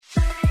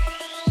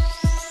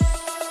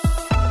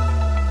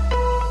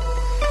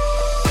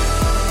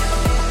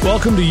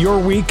Welcome to Your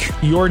Week,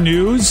 Your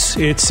News.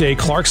 It's a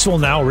Clarksville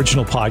Now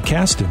original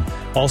podcast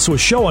and also a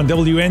show on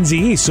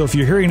WNZE. So if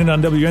you're hearing it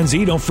on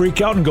WNZE, don't freak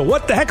out and go,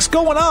 what the heck's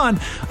going on?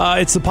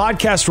 It's the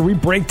podcast where we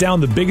break down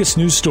the biggest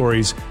news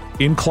stories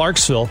in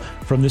Clarksville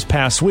from this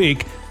past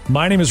week.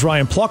 My name is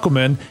Ryan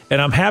Pluckelman,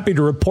 and I'm happy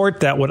to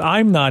report that when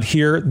I'm not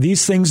here,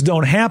 these things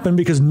don't happen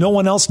because no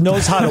one else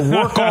knows how to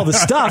work all the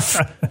stuff.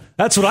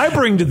 That's what I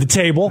bring to the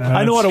table.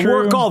 I know how to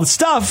work all the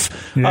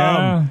stuff.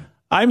 Yeah.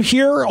 I'm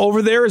here.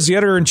 Over there is the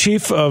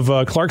editor-in-chief of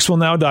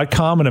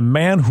ClarksvilleNow.com and a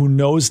man who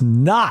knows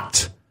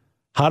not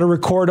how to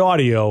record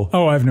audio.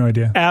 Oh, I have no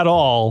idea at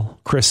all.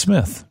 Chris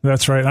Smith.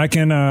 That's right. I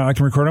can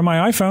record on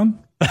my iPhone.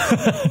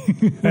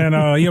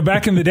 And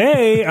back in the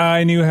day,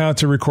 I knew how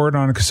to record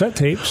on cassette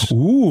tapes.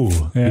 Ooh,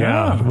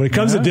 yeah. When it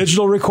comes to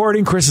digital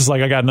recording, Chris is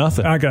like, I got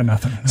nothing.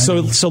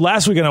 So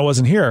last weekend I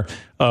wasn't here.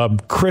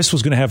 Chris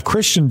was going to have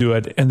Christian do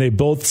it, and they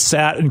both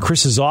sat in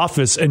Chris's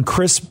office. And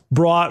Chris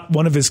brought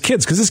one of his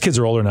kids because his kids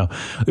are older now.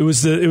 It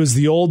was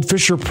the old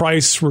Fisher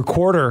Price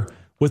recorder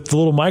with the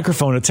little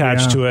microphone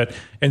attached to it.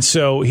 And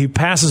so he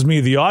passes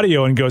me the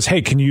audio and goes,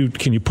 "Hey, can you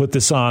put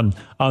this on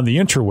the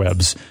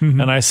interwebs?"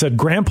 Mm-hmm. And I said,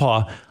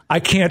 "Grandpa, I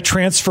can't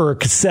transfer a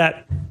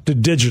cassette to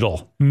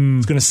digital.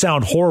 It's going to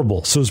sound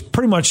horrible." So it's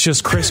pretty much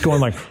just Chris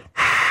going like,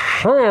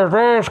 "Hey,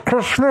 there's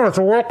Chris Smith.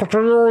 Welcome to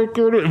Your Week."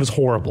 It was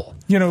horrible.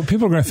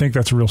 People are going to think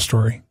that's a real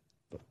story.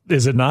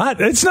 Is it not?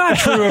 It's not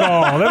true at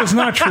all. That is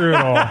not true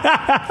at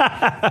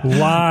all.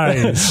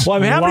 Lies. Well,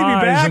 I'm happy to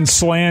be back. And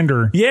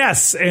slander.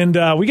 Yes, and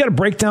we got to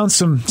break down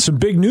some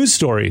big news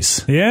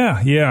stories.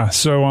 Yeah.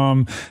 So,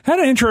 had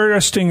an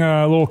interesting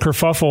little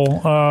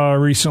kerfuffle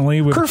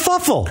recently with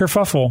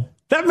kerfuffle.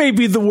 That may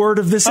be the word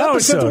of this episode. Oh,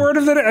 is that the word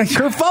of the day?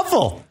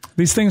 Kerfuffle.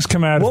 These things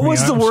come out of me. What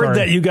was the word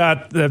that you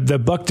got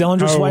that Buck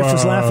Dellinger's wife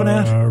was laughing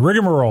at?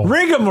 Rigmarole.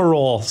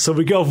 Rigmarole. So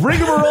we go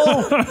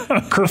rigmarole,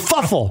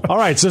 kerfuffle. All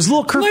right, so there's a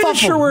little kerfuffle. I'm not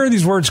sure where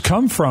these words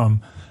come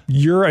from.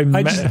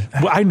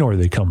 I know where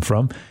they come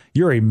from.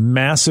 You're a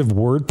massive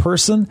word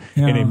person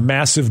and a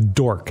massive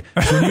dork.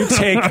 So when you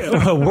take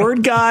a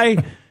word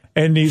guy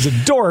and he's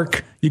a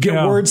dork, you get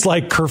words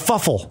like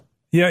kerfuffle.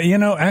 Yeah,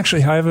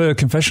 actually, I have a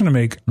confession to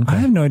make. Okay. I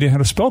have no idea how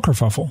to spell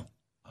kerfuffle.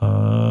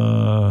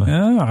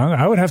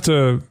 I would have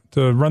to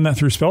run that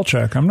through spell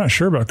check. I'm not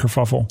sure about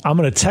kerfuffle. I'm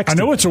going to text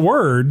it. I know it's a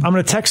word. I'm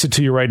going to text it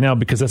to you right now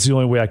because that's the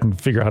only way I can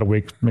figure out how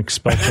to make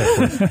spell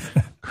check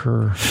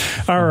work.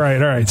 All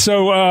right.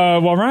 So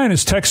while Ryan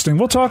is texting,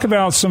 we'll talk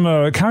about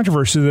some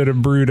controversy that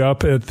have brewed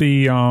up at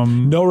the...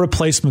 No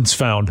replacements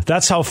found.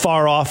 That's how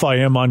far off I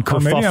am on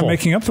kerfuffle. Maybe I'm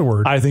making up the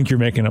word. I think you're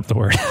making up the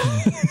word.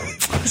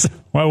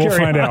 Well, we'll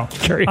find out.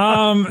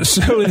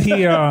 So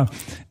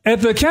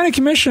at the county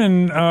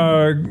commission,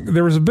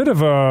 there was a bit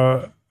of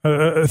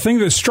a thing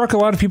that struck a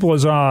lot of people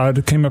as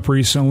odd, came up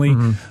recently.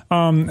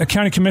 Mm-hmm. A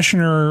county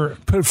commissioner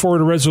put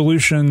forward a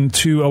resolution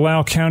to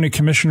allow county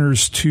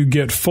commissioners to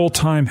get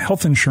full-time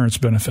health insurance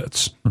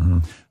benefits. Mm-hmm.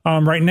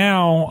 Right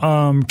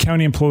now,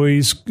 county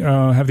employees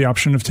have the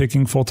option of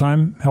taking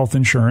full-time health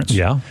insurance.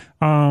 Yeah.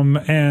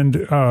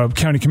 And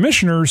county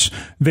commissioners,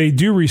 they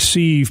do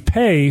receive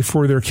pay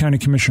for their county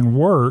commission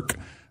work.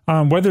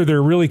 Whether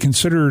they're really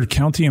considered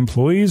county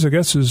employees, I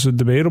guess, is a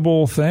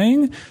debatable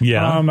thing.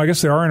 Yeah. I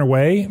guess they are in a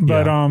way,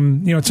 but,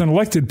 it's an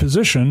elected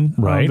position.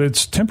 Right.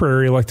 It's a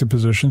temporary elected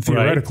position,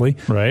 theoretically.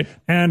 Right.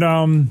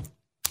 And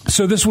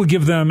so this will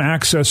give them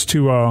access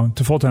to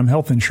full-time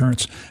health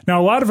insurance.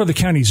 Now, a lot of other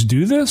counties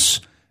do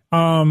this.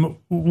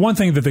 One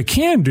thing that they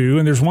can do,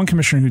 and there's one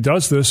commissioner who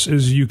does this,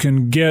 is you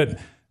can get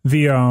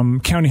the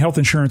county health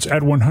insurance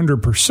at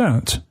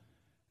 100%.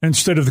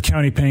 Instead of the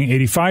county paying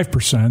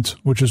 85%,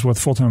 which is what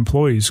full-time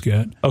employees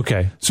get.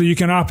 Okay. So you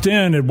can opt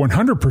in at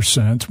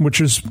 100%,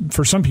 which is,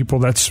 for some people,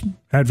 that's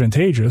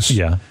advantageous.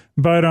 Yeah.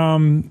 But,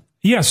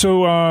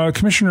 so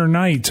Commissioner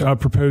Knight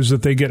proposed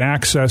that they get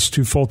access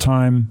to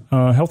full-time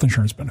health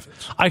insurance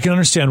benefits. I can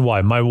understand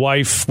why. My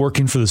wife,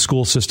 working for the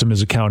school system,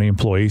 is a county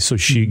employee, so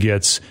she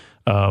gets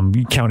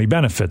county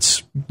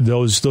benefits.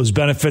 Those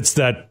benefits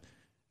that...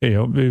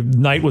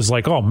 Knight was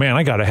like, "Oh man,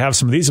 I got to have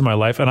some of these in my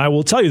life." And I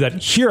will tell you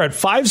that here at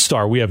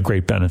 5-Star, we have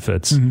great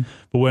benefits. Mm-hmm.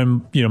 But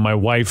when, my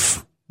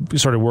wife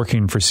started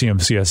working for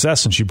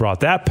CMCSS and she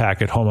brought that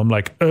packet home, I'm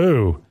like,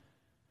 "Oh,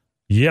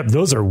 yep,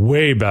 those are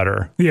way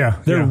better." Yeah.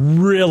 They're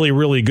really,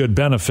 really good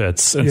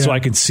benefits. And so I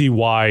can see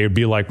why it'd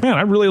be like, man,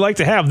 I'd really like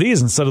to have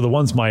these instead of the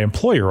ones my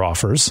employer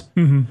offers.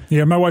 Mm-hmm.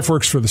 Yeah, my wife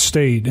works for the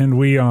state, and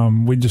we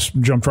just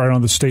jumped right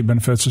on the state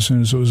benefits as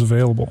soon as it was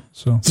available.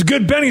 So it's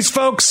good bennies,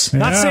 folks. Yeah.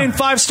 Not saying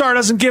 5-Star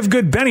doesn't give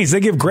good bennies.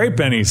 They give great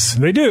bennies.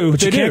 They do.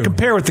 But you can't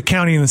compare with the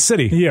county and the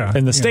city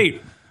and the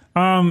state.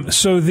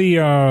 So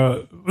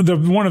the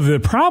one of the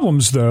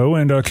problems, though,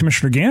 and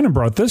Commissioner Gannon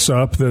brought this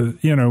up, the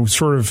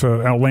sort of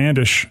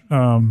outlandish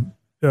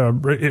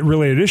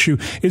related issue,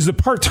 is the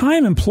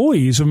part-time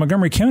employees of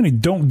Montgomery County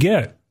don't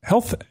get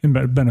health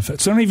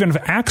benefits. They don't even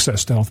have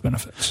access to health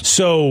benefits.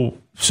 So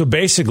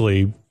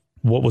basically,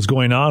 what was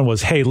going on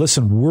was, hey,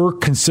 listen, we're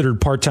considered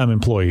part-time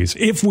employees.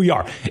 If we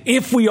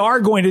are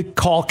going to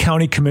call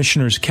county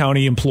commissioners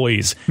county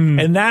employees,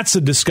 and that's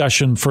a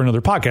discussion for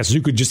another podcast.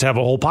 You could just have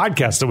a whole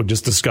podcast that would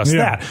just discuss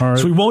that. Right.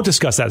 So we won't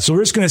discuss that. So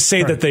we're just going to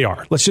say that they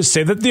are. Let's just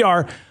say that they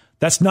are.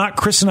 That's not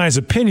Chris and I's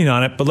opinion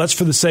on it, but let's,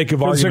 for the sake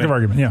of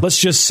argument, let's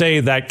just say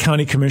that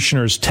county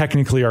commissioners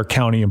technically are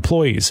county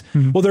employees.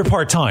 Well, they're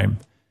part-time.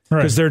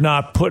 Because they're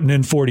not putting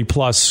in 40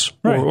 plus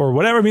or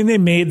whatever. I mean, they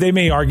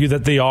may argue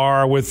that they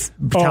are with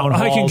town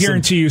halls. I can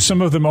guarantee you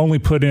some of them only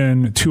put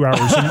in 2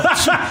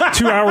 hours,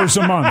 2 hours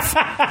a month.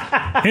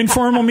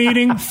 Informal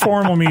meeting,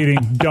 formal meeting,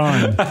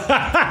 done.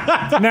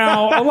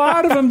 Now, a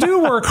lot of them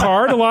do work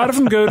hard. A lot of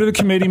them go to the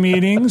committee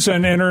meetings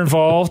and are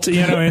involved,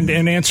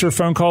 and answer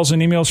phone calls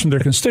and emails from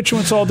their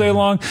constituents all day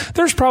long.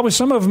 There's probably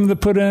some of them that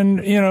put in,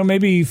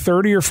 maybe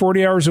 30 or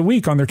 40 hours a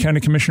week on their county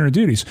commissioner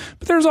duties.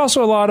 But there's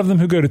also a lot of them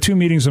who go to 2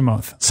 meetings a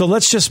month. So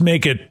let's just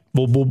make it,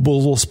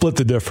 we'll split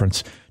the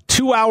difference.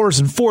 2 hours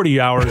and 40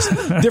 hours,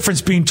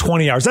 difference being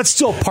 20 hours. That's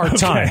still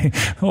part-time.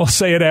 Okay. We'll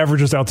say it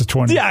averages out to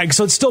 20. Yeah,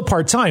 so it's still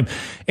part-time.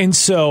 And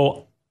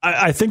so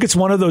I think it's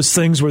one of those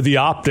things where the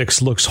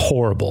optics looks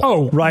horrible.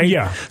 Oh, right?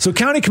 Yeah. So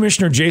County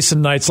Commissioner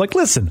Jason Knight's like,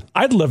 listen,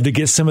 I'd love to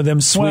get some of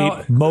them sweet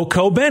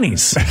MoCo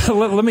bennies.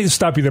 Let me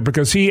stop you there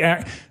because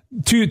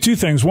two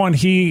things. One,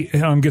 he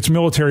gets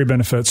military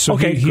benefits, so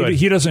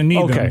he doesn't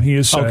need them. He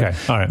is okay.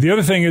 All right. The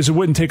other thing is it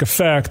wouldn't take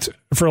effect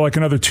for like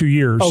another 2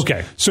 years.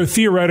 Okay. So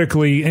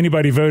theoretically,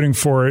 anybody voting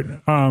for it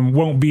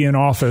won't be in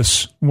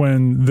office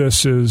when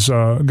this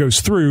goes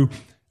through,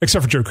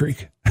 except for Joe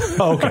Creek.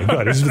 Okay,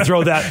 good.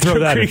 Throw that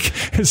Creek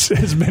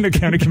has been a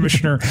county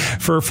commissioner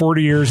for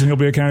 40 years, and he'll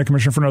be a county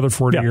commissioner for another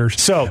 40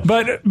 years. So,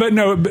 but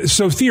no.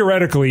 So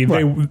theoretically,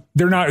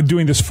 they're not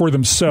doing this for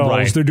themselves.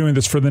 Right. They're doing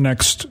this for the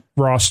next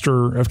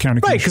roster of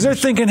county commissioners. Right, because they're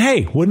thinking,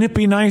 hey, wouldn't it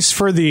be nice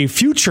for the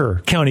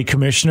future county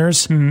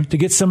commissioners to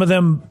get some of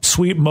them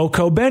sweet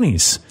MoCo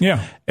bennies?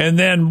 Yeah. And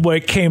then what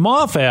it came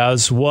off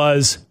as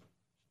was,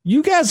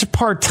 you guys are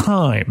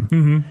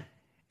part-time.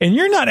 And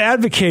you're not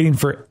advocating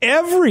for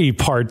every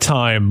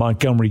part-time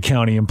Montgomery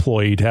County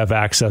employee to have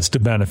access to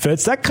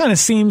benefits. That kind of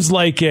seems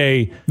like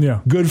a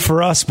good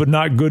for us, but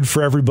not good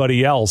for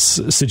everybody else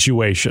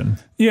situation.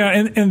 Yeah,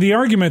 and the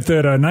argument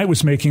that Knight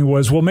was making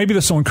was, well, maybe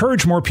this will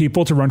encourage more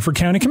people to run for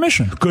county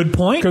commission. Good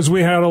point. Because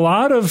we had a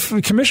lot of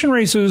commission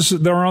races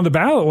that were on the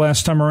ballot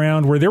last time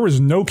around where there was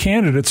no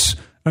candidates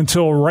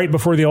until right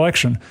before the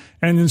election.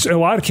 And in a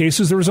lot of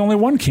cases, there was only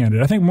one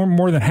candidate. I think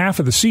more than half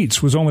of the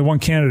seats was only one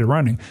candidate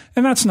running.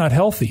 And that's not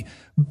healthy.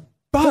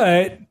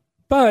 But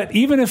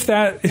even if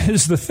that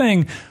is the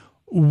thing,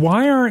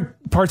 why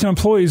aren't part-time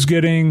employees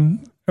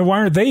why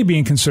aren't they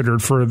being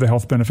considered for the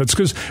health benefits?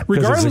 Because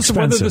regardless of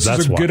whether this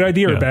is a good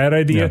idea or bad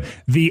idea,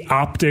 the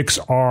optics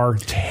are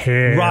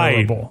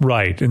terrible.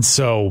 Right. And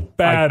so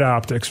bad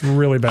optics,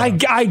 really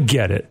bad. I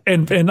get it.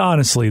 And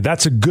honestly,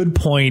 that's a good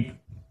point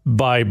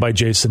by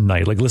Jason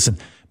Knight. Like, listen,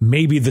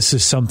 maybe this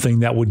is something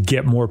that would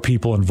get more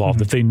people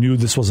involved if they knew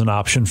this was an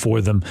option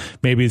for them.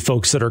 Maybe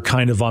folks that are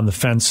kind of on the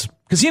fence.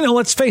 Because,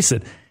 let's face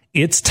it,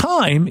 it's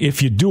time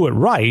if you do it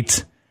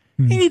right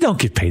and you don't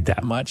get paid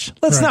that much.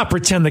 Let's not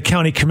pretend the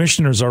county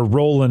commissioners are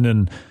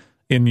rolling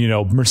in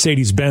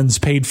Mercedes-Benz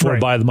paid for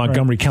by the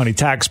Montgomery County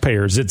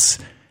taxpayers.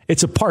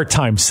 It's a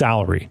part-time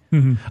salary.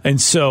 And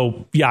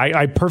so,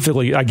 I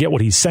get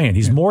what he's saying.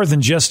 He's more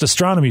than just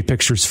astronomy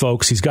pictures,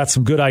 folks. He's got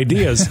some good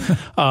ideas.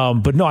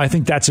 But no, I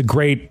think that's a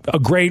great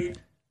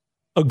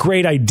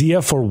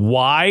idea for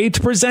why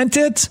to present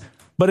it.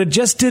 But it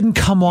just didn't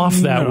come off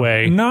that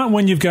way. Not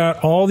when you've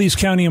got all these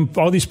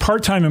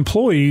part-time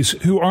employees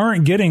who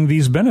aren't getting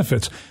these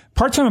benefits.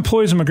 Part-time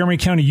employees in Montgomery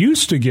County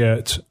used to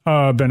get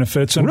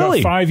benefits, and about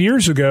 5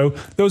 years ago,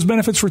 those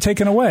benefits were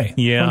taken away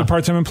from the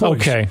part-time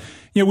employees. Okay.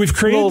 We've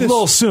created this... A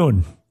little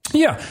soon.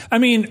 Yeah. I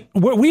mean,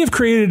 what we have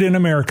created in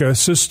America a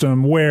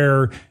system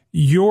where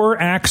your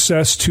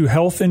access to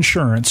health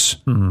insurance,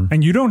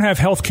 and you don't have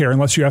health care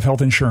unless you have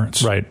health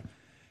insurance. Right.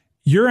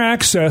 Your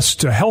access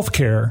to health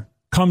care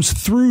comes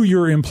through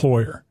your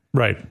employer.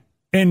 Right.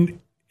 And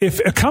if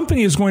a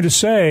company is going to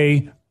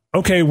say,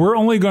 okay, we're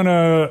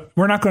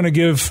not going to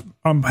give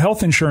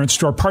health insurance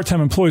to our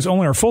part-time employees,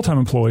 only our full-time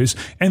employees,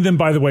 and then,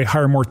 by the way,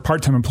 hire more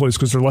part-time employees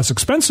because they're less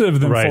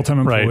expensive than full-time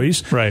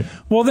employees. Right.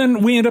 Well,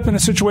 then we end up in a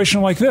situation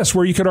like this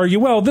where you could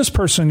argue, well, this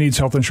person needs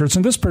health insurance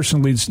and this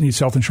person needs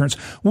health insurance.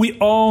 We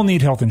all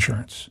need health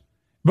insurance.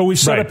 But we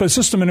set up a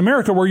system in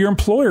America where your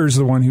employer is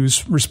the one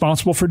who's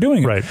responsible for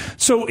doing it. Right.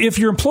 So if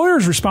your employer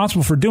is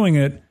responsible for doing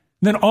it,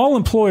 then all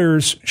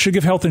employers should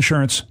give health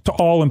insurance to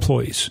all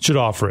employees. Should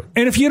offer it.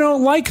 And if you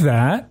don't like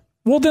that,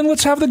 well, then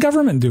let's have the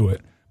government do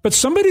it. But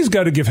somebody's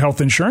got to give health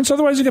insurance.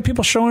 Otherwise, you got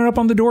people showing up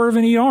on the door of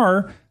an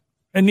ER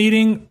and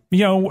needing,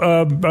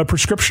 a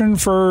prescription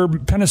for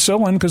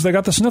penicillin because they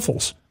got the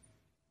sniffles.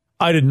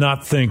 I did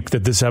not think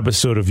that this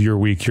episode of Your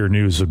Week, Your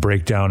News would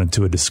break down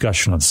into a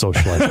discussion on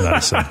socialized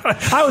medicine.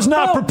 I was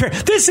not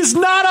prepared. This is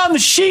not on the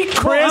sheet,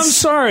 Chris. Well, I'm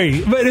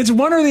sorry, but it's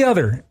one or the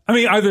other. I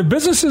mean, either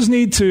businesses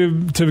need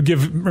to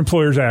give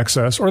employers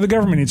access or the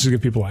government needs to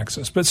give people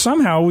access. But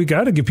somehow we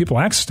got to give people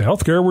access to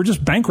healthcare. We're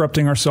just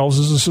bankrupting ourselves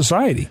as a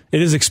society.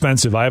 It is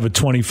expensive. I have a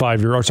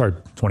 25-year-old. Sorry,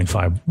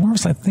 25. What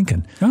was I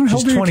thinking?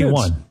 She's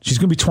 21. She's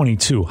going to be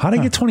 22. How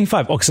did I get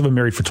 25? Oh, because I've been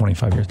married for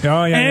 25 years.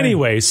 Oh, yeah.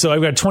 Anyway, so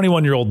I've got a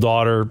 21-year-old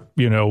daughter.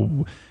 You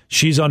know,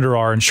 she's under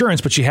our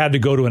insurance, but she had to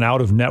go to an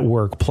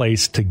out-of-network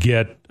place to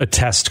get a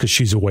test because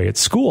she's away at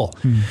school.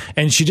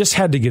 And she just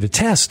had to get a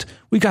test.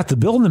 We got the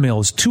bill in the mail. It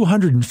was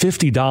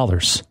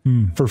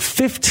 $250 for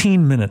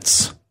 15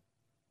 minutes.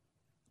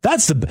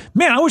 That's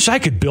man, I wish I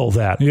could bill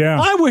that. Yeah.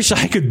 I wish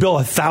I could bill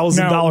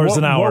 $1,000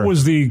 an hour. What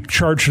was the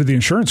charge to the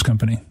insurance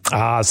company?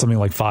 Something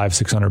like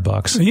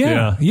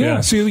 $500-$600.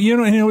 Yeah. So, you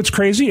know what's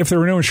crazy? If there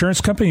were no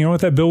insurance company, you know what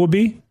that bill would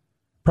be?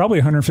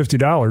 Probably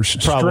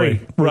 $150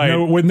 straight, right?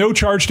 With no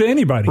charge to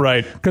anybody,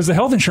 right? Because the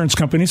health insurance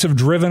companies have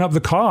driven up the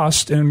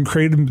cost and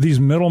created these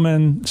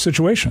middleman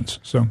situations.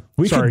 So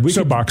we could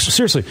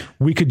seriously,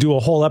 we could do a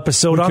whole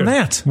episode on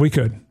that. We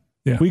could,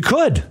 yeah, we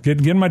could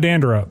get my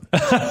dander up.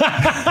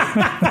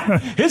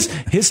 his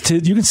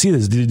you can see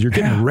this, dude. You're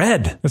getting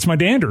red. That's my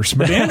danders.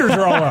 My danders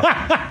are all up.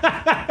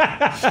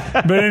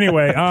 But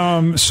anyway,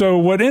 so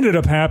what ended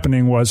up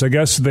happening was, I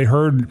guess they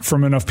heard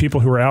from enough people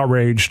who were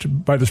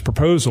outraged by this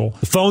proposal.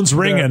 The phone's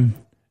ringing,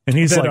 and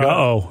he's like,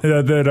 "Uh-oh."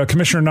 That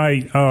Commissioner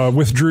Knight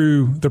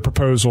withdrew the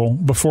proposal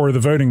before the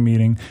voting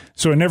meeting,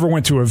 so it never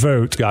went to a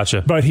vote.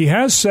 Gotcha. But he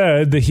has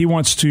said that he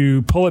wants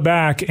to pull it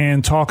back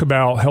and talk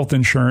about health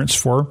insurance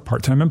for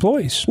part-time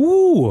employees.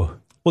 Ooh.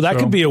 Well, that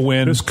could be a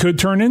win. This could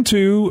turn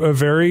into a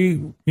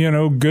very,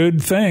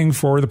 good thing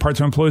for the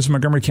part-time employees of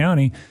Montgomery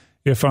County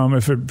if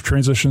it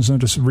transitions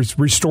into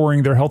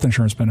restoring their health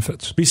insurance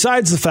benefits.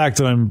 Besides the fact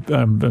that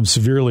I'm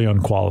severely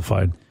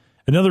unqualified,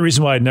 another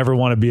reason why I'd never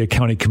want to be a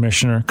county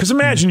commissioner, because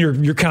imagine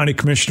you're county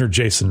commissioner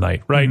Jason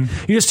Knight, right?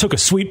 You just took a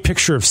sweet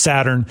picture of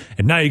Saturn,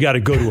 and now you got to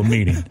go to a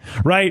meeting,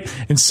 right?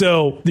 And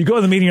so you go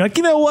to the meeting, you're like,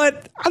 you know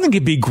what? I think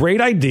it'd be a great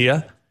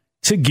idea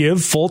to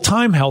give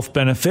full-time health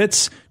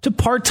benefits to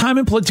part-time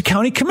employees, to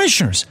county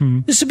commissioners.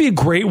 This would be a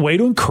great way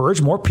to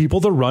encourage more people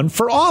to run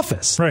for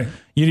office. Right.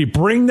 You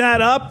bring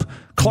that up.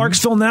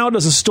 Clarksville Now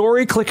does a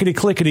story,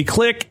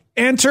 clickety-clickety-click,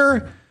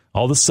 enter.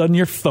 All of a sudden,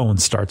 your phone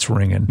starts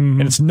ringing.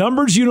 And it's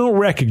numbers you don't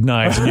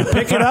recognize. And you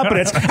pick it up, and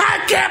it's,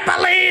 I can't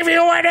believe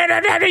you.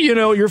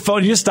 Your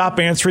phone, you just stop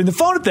answering the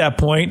phone at that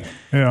point.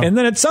 Yeah. And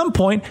then at some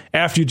point,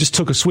 after you just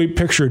took a sweet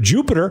picture of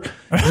Jupiter,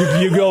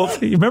 you go,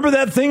 remember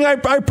that thing I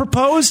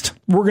proposed?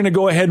 We're going to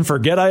go ahead and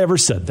forget I ever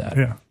said that.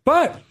 Yeah.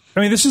 But,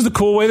 this is the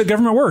cool way that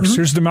government works.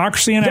 Here's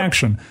democracy in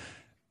action.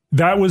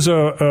 That was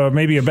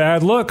maybe a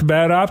bad look,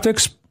 bad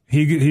optics.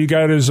 He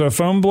got his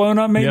phone blown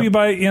up maybe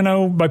by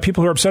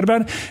people who are upset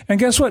about it. And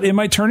guess what? It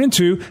might turn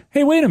into,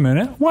 hey, wait a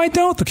minute. Why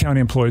don't the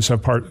county employees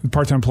have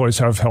part-time employees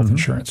have health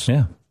insurance?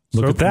 Yeah.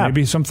 Look at that.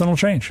 Maybe something will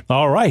change.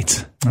 All right.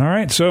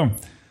 So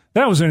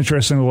that was an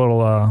interesting little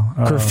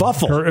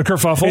kerfuffle.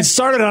 Kerfuffle. It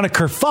started on a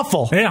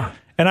kerfuffle. Yeah.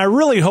 And I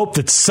really hope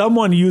that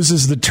someone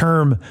uses the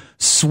term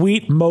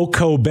sweet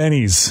MoCo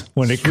bennies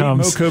when it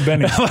comes. MoCo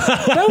bennies.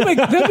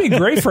 That'd be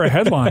great for a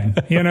headline.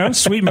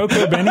 Sweet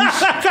MoCo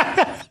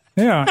bennies.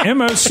 Yeah,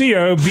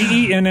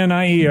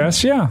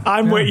 MoCoBennies.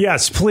 Yeah,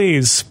 Yes,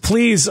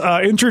 please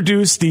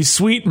introduce the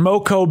Sweet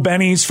MoCo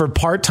Bennies for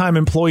Part-Time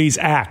Employees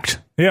Act.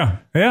 Yeah.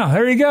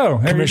 There you go,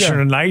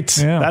 Commissioner Knight.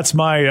 Yeah. That's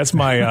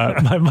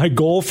my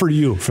goal for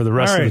you for the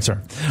rest of the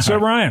term. So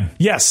Ryan,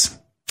 yes.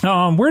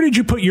 Where did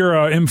you put your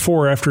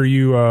M4 after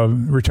you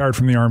retired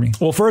from the Army?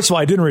 Well, first of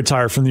all, I didn't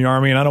retire from the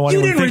Army, and I don't want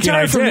anyone thinking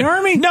I did. You didn't retire from the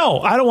Army? No,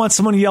 I don't want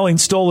someone yelling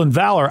stolen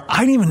valor. I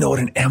didn't even know what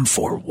an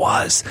M4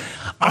 was.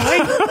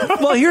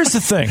 Well, here's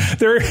the thing.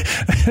 There are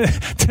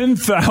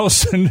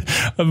 10,000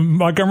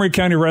 Montgomery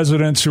County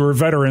residents who are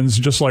veterans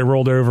just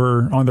rolled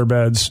over on their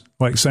beds,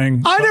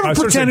 saying... I never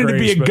pretended to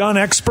be a gun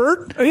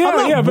expert.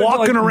 I'm not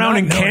walking around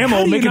in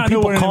camo making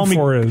people call me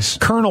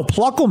Colonel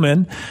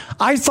Pluckelman.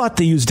 I thought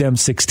they used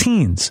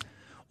M16s.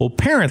 Well,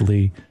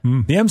 apparently,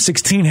 the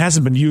M16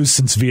 hasn't been used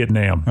since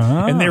Vietnam.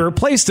 And they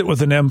replaced it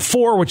with an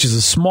M4, which is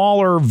a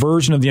smaller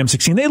version of the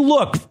M16. They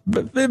look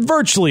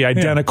virtually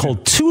identical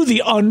to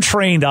the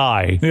untrained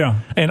eye. Yeah.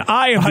 And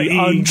I am the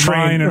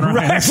untrained.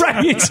 Right.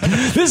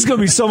 This is going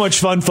to be so much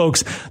fun,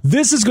 folks.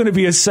 This is going to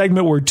be a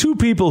segment where two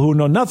people who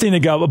know nothing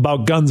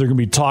about guns are going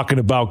to be talking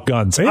about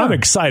guns. Yeah. I'm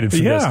excited for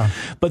this.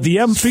 But the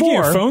M4... Speaking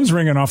of phones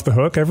ringing off the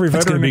hook, every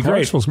veteran in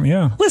Clarksville's...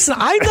 Yeah. Listen,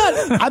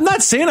 I'm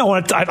not saying I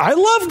want to... I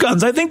love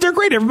guns. I think they're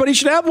great. Everybody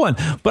should have one,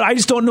 but I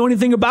just don't know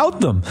anything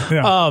about them.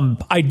 Yeah.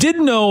 I did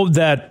know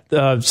that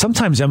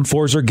sometimes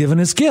M4s are given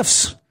as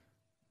gifts.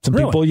 Some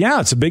people,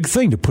 it's a big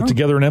thing to put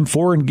together an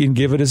M4 and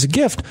give it as a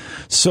gift.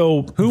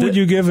 So who would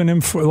you give an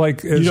M4?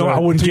 Like, I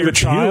wouldn't give it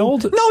to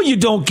child. No, you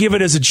don't give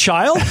it as a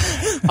child.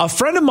 A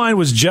friend of mine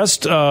was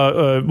just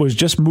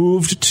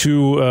moved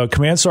to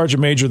Command Sergeant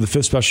Major of the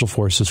 5th Special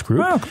Forces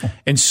Group, cool.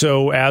 And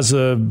so as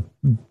a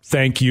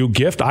thank you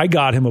gift, I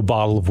got him a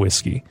bottle of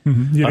whiskey.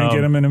 Mm-hmm. You didn't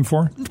get him an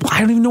M4? I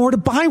don't even know where to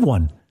buy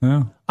one.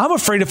 Yeah. I'm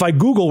afraid if I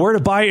Google where to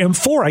buy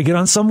M4, I get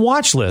on some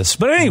watch list.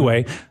 But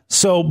anyway,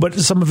 but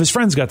some of his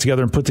friends got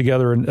together and put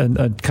together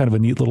a kind of a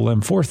neat little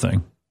M4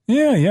 thing.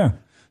 Yeah.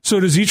 So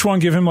does each one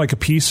give him like a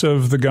piece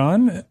of the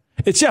gun?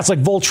 It's like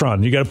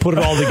Voltron. You got to put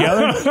it all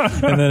together,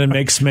 and then it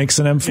makes an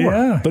M4.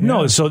 Yeah, but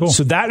no, so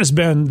that has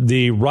been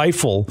the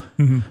rifle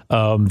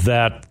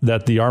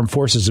that the armed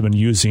forces have been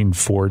using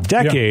for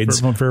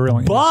decades. Yeah, very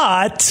long.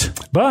 But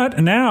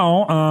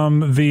now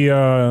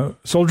the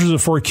soldiers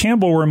of Fort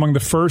Campbell were among the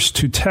first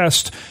to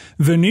test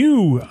the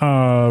new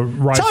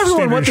rifle. Tell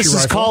everyone what this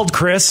is called,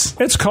 Chris.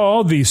 It's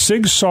called the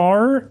Sig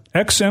Sauer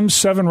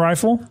XM7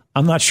 rifle.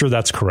 I'm not sure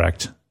that's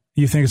correct.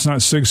 You think it's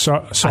not Sig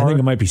Sauer? I think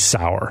it might be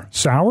sour.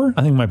 Sour?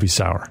 I think it might be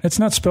sour. It's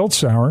not spelled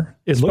sour.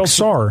 It's spelled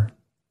sour.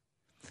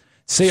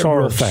 Say it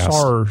real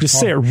fast. Just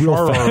say it real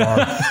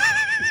fast.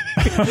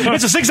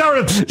 It's a 6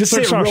 hour. Just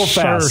say it real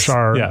fast.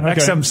 Yeah,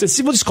 okay.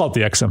 We'll just call it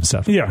the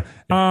XM7. Yeah.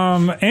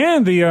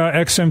 And the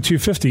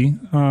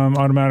XM250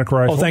 automatic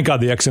rifle. Oh, thank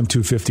God the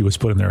XM250 was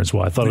put in there as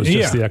well. I thought it was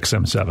just the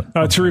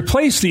XM7. To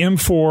replace the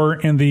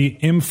M4 and the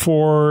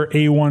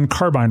M4A1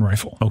 carbine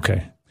rifle.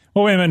 Okay.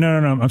 Oh, wait a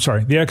minute. No. I'm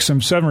sorry. The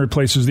XM7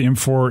 replaces the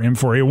M4,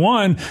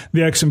 M4A1. The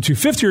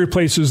XM250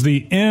 replaces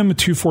the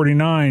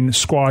M249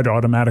 squad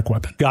automatic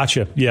weapon.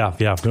 Gotcha. Yeah.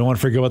 We don't want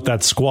to forget about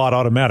that squad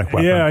automatic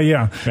weapon.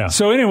 Yeah.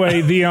 So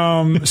anyway,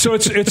 so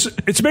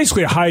it's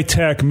basically a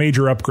high-tech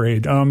major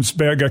upgrade. It's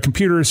got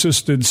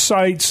computer-assisted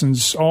sights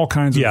and all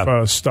kinds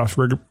of stuff,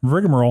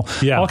 rigmarole.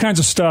 Yeah. All kinds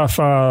of stuff,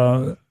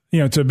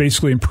 to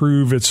basically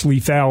improve its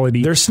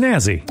lethality. They're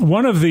snazzy.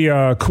 One of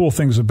the cool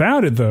things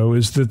about it, though,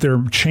 is that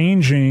they're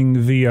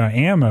changing the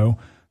ammo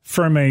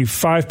from a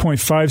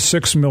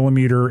 5.56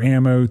 millimeter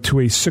ammo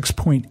to a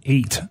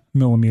 6.8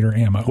 millimeter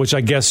ammo. Which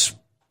I guess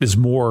has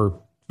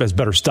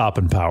better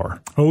stopping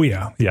power. Oh,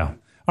 yeah. Yeah.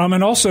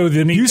 And also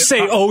you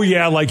say,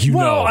 like you know.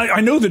 Well,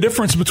 I know the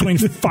difference between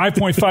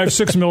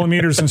 5.56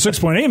 millimeters and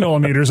 6.8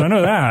 millimeters. I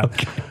know that.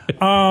 Okay.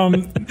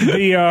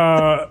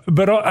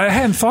 But I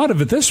hadn't thought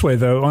of it this way,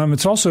 though.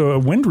 It's also a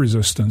wind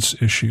resistance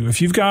issue.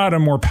 If you've got a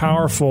more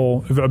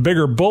powerful, a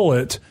bigger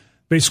bullet,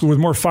 basically with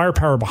more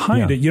firepower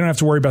behind it, you don't have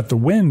to worry about the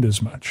wind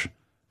as much.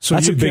 So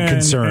that's a big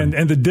concern.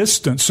 And the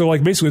distance. So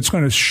basically it's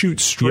going to shoot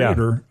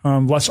straighter,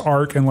 less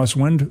arc and less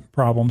wind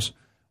problems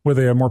with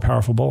a more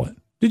powerful bullet.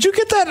 Did you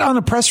get that on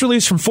a press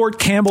release from Fort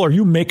Campbell? Or are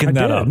you making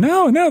that up?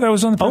 No, that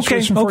was on the press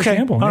release from Fort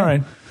Campbell. All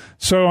right.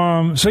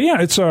 So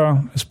it's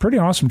a pretty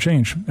awesome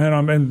change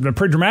and a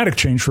pretty dramatic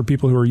change for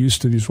people who are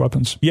used to these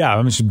weapons. Yeah,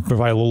 I mean, should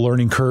provide a little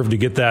learning curve to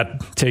get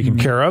that taken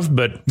care of,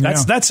 but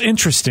that's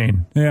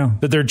interesting. Yeah,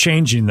 that they're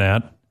changing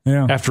that.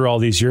 Yeah. After all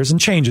these years, and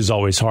change is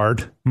always hard.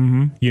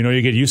 Mm-hmm.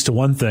 You get used to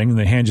one thing and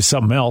they hand you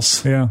something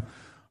else. Yeah.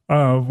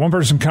 One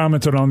person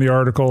commented on the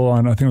article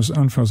on, I think it was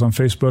on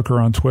Facebook or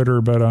on Twitter,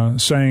 but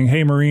saying,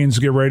 "Hey, Marines,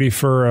 get ready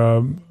for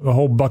a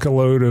whole bucket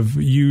load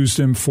of used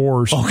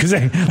M4s." Oh, because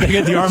they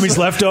get the Army's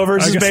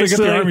leftovers. I guess they get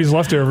the Army's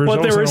leftovers.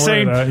 What they were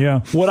saying.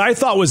 What I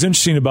thought was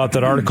interesting about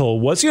that article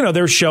was,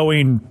 they're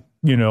showing,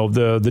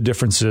 the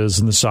differences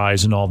in the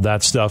size and all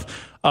that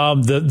stuff.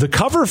 The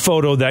cover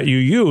photo that you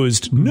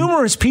used,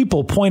 numerous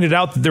people pointed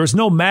out that there was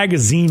no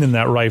magazine in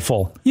that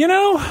rifle.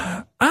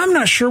 I'm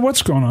not sure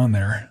what's going on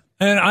there.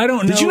 And I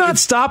don't know. Did you not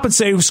stop and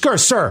say,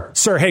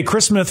 sir, hey,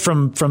 Chris Smith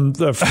from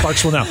the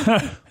Parksville Now,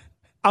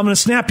 I'm going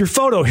to snap your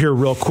photo here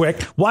real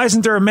quick. Why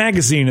isn't there a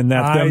magazine in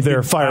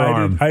that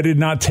firearm? I did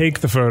not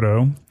take the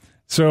photo,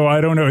 so I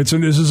don't know.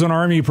 This is an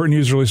Army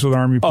news release with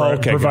Army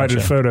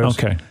provided photos.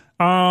 Okay.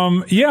 I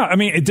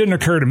mean, it didn't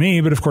occur to me,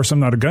 but of course I'm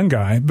not a gun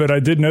guy, but I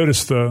did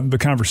notice the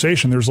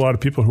conversation. There's a lot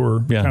of people who are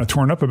kind of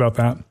torn up about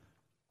that.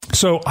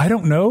 So I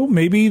don't know.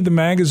 Maybe the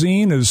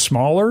magazine is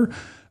smaller.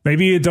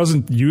 Maybe it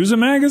doesn't use a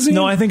magazine.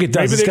 No, I think it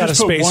does. It's got a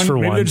space for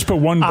one. Maybe they just put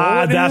one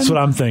bullet in. That's what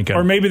I'm thinking.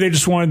 Or maybe they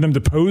just wanted them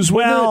to pose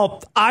with it.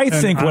 Well, I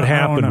think what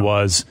happened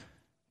was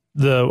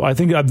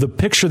the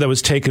picture that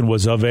was taken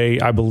was of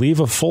I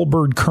believe a full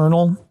bird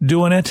colonel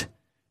doing it.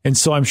 And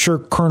so I'm sure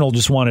Colonel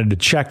just wanted to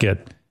check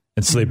it.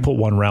 And so they put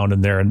one round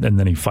in there and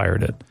then he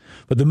fired it.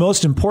 But the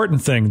most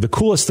important thing, the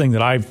coolest thing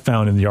that I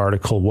found in the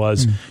article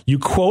was you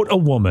quote a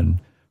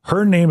woman.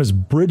 Her name is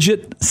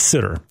Bridget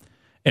Sitter.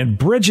 And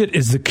Bridget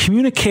is the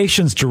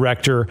communications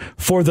director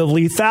for the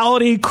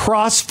Lethality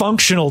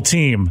Cross-Functional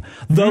Team.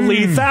 The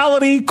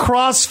Lethality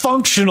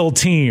Cross-Functional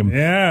Team.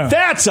 Yeah.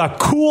 That's a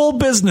cool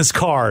business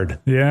card.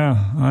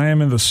 Yeah. I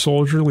am in the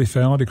Soldier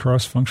Lethality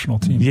Cross-Functional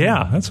Team.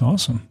 Yeah. That's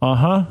awesome.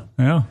 Uh-huh.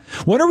 Yeah.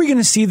 When are we going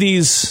to see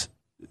these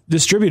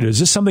distributed? Is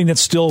this something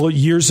that's still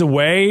years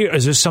away?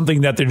 Is this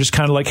something that they're just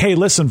kind of like, hey,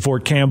 listen,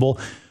 Fort Campbell,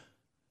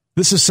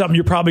 this is something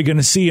you're probably going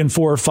to see in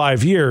 4 or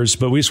 5 years,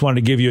 but we just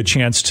wanted to give you a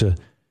chance to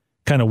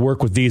kind of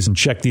work with these and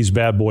check these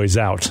bad boys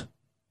out?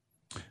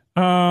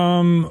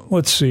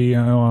 Let's see.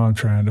 I'm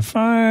trying to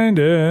find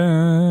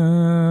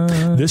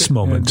it. This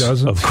moment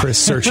of Chris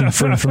searching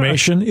for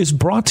information is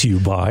brought to you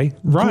by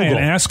Ryan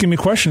Google. asking me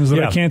questions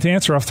that I can't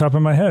answer off the top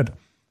of my head.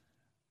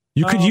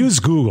 You could use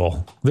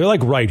Google. They're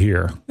like right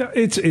here.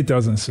 It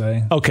doesn't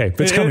say. Okay,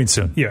 it's coming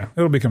soon. Yeah,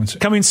 it'll be coming soon.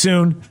 Coming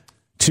soon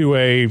to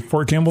a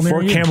Fort Campbell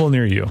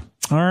near you.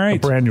 All right. A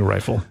brand new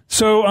rifle.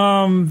 So,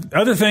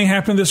 other thing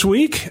happened this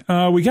week.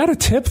 We got a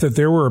tip that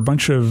there were a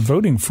bunch of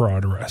voting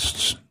fraud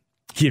arrests.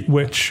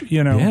 Which,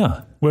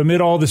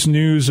 amid all this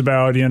news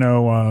about,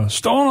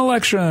 stolen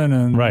election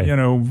and,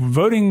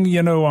 voting,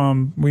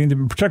 we need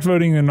to protect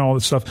voting and all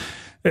this stuff.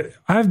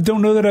 I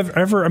don't know that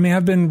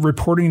I've been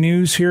reporting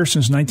news here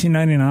since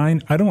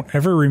 1999. I don't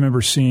ever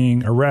remember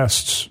seeing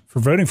arrests for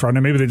voting fraud. Now,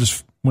 maybe they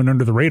just went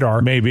under the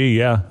radar. Maybe,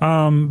 yeah.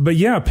 But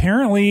yeah,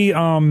 apparently,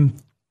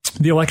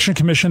 the Election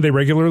Commission, they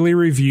regularly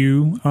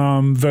review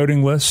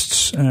voting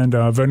lists and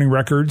voting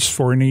records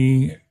for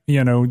any,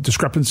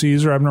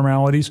 discrepancies or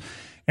abnormalities.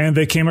 And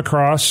they came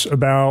across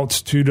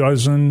about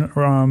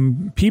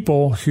 24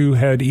 people who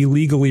had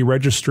illegally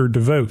registered to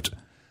vote,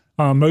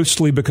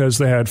 mostly because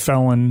they had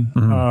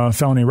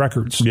felony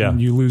records. Yeah.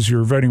 And you lose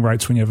your voting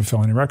rights when you have a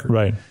felony record.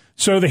 Right.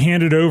 So they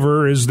handed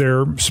over, as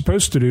they're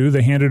supposed to do,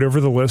 they handed over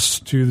the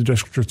list to the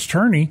district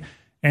attorney,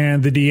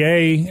 and the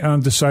DA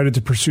decided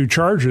to pursue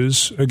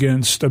charges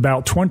against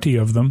about 20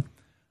 of them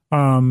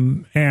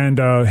and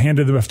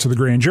handed them off to the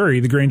grand jury.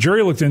 The grand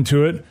jury looked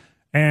into it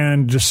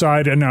and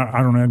decided, now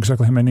I don't know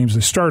exactly how many names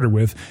they started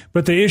with,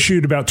 but they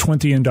issued about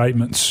 20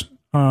 indictments.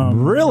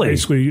 Really?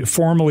 Basically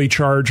formally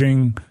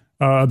charging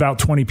about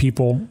 20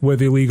 people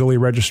with illegally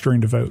registering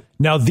to vote.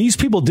 Now, these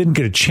people didn't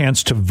get a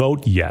chance to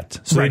vote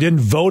yet, so they didn't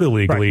vote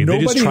illegally. Right.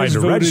 They just tried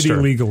to register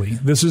illegally.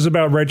 This is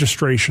about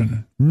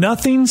registration.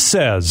 Nothing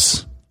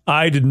says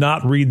I did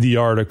not read the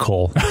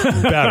article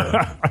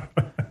better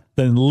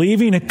than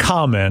leaving a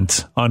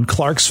comment on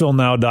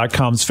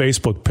ClarksvilleNow.com's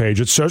Facebook page.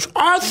 It says,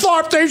 I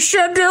thought they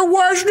said there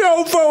was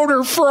no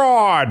voter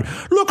fraud.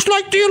 Looks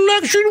like the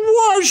election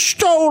was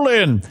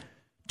stolen.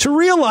 To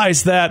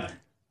realize that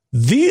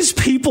these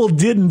people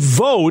didn't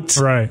vote.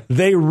 Right.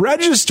 They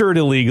registered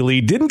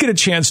illegally, didn't get a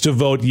chance to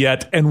vote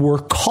yet, and were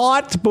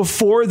caught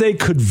before they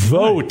could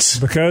vote. Right.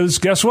 Because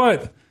guess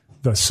what?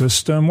 The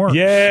system works.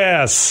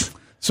 Yes.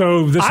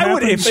 So this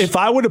happens. If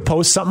I would have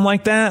posted something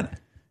like that,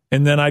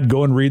 and then I'd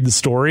go and read the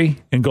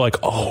story and go like,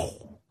 oh,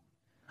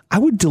 I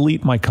would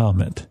delete my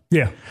comment.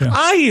 Yeah.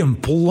 I am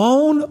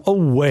blown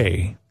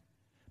away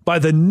by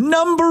the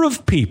number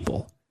of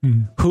people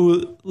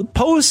who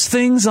post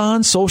things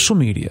on social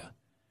media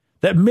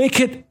that make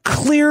it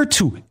clear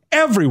to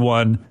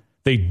everyone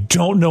they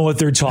don't know what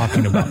they're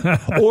talking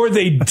about, or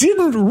they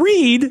didn't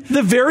read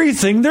the very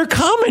thing they're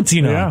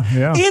commenting on.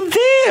 Yeah. And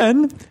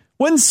then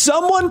when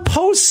someone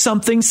posts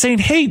something saying,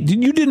 hey,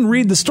 you didn't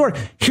read the story,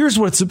 here's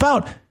what it's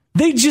about,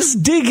 they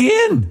just dig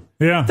in.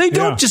 Yeah. They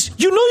don't just,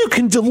 you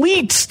can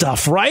delete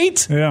stuff,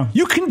 right? Yeah.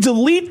 You can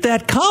delete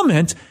that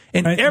comment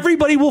and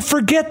everybody will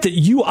forget that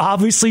you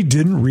obviously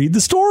didn't read the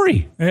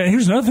story. And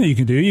here's another thing you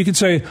can do. You can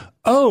say,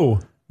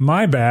 oh,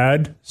 my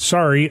bad.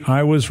 Sorry,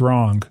 I was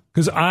wrong.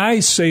 Because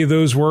I say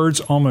those words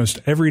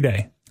almost every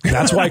day.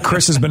 That's why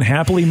Chris has been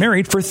happily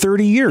married for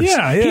 30 years.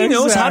 Yeah, he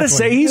knows how to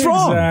say he's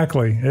wrong.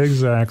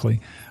 Exactly.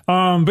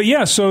 But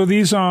yeah, so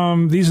these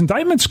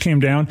indictments came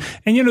down,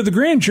 and the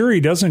grand jury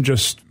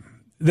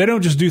they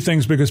don't just do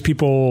things because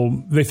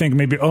they think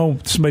maybe, oh,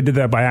 somebody did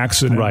that by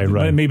accident.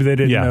 Right. Maybe they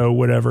didn't know,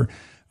 whatever.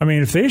 I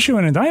mean, if they issue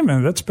an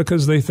indictment, that's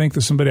because they think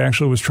that somebody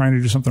actually was trying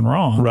to do something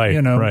wrong. Right.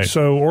 Right.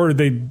 So, or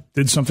they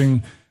did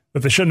something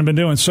that they shouldn't have been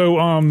doing. So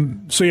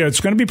yeah,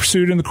 it's going to be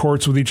pursued in the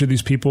courts with each of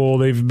these people.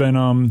 They've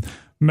been,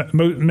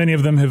 many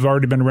of them have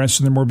already been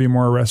arrested. There will be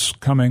more arrests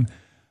coming.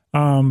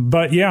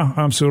 But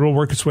yeah, so it'll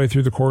work its way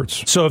through the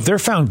courts. So if you're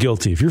found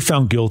guilty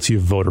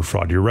of voter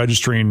fraud, you're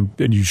registering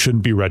and you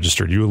shouldn't be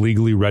registered, you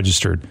illegally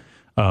registered.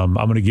 I'm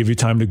going to give you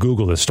time to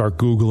Google this. Start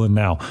Googling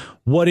now.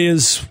 What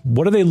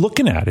are they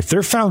looking at? If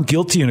they're found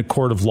guilty in a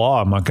court of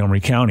law in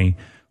Montgomery County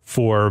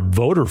for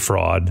voter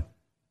fraud,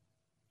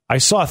 I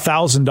saw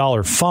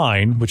 $1,000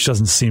 fine, which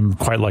doesn't seem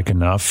quite like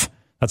enough.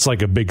 That's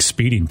like a big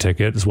speeding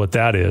ticket is what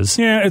that is.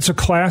 Yeah, it's a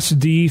Class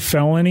D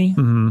felony.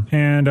 Mm-hmm.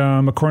 And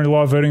according to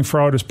law, voting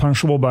fraud is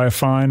punishable by a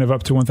fine of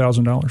up to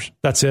 $1,000.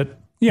 That's it?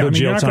 Yeah,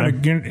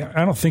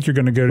 I don't think you're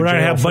going to go to jail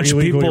have a bunch of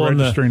people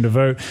registering to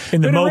vote.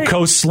 In the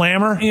MoCo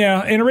slammer?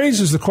 Yeah, and it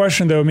raises the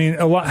question, though. I mean,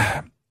 a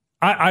lot.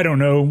 I don't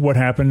know what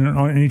happened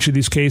in each of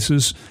these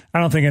cases. I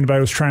don't think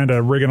anybody was trying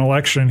to rig an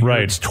election.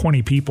 Right. It's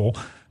 20 people.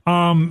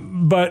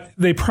 But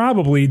they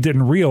probably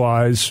didn't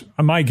realize,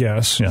 my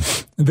guess,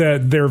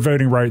 that their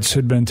voting rights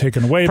had been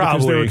taken away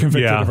because they were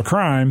convicted of a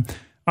crime.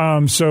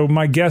 So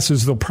my guess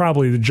is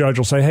the judge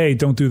will say, hey,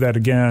 don't do that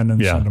again,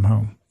 and send them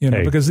home.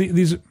 Because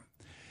these,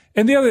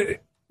 and the other,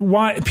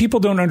 why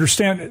people don't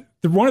understand,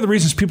 one of the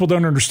reasons people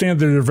don't understand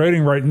that their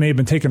voting right may have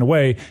been taken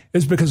away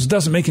is because it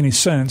doesn't make any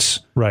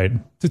sense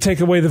to take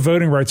away the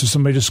voting rights of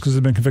somebody just because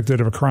they've been convicted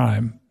of a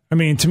crime. I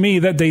mean, to me,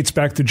 that dates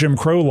back to Jim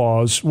Crow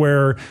laws,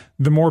 where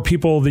the more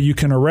people that you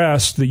can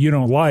arrest that you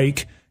don't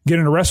like, get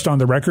an arrest on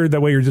the record.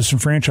 That way you're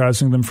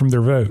disenfranchising them from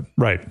their vote.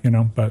 Right.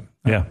 But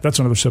that's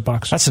another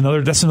soapbox. That's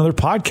another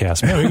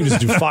podcast. Man, we can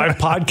just do 5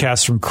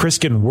 podcasts from Chris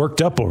getting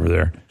worked up over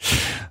there.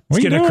 He's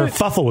getting a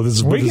kerfuffle with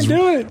his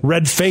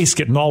red face,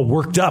 getting all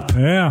worked up.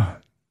 Yeah.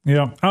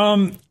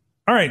 All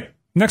right.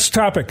 Next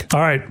topic. All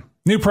right.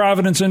 New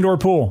Providence indoor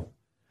pool.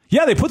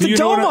 Yeah, they put the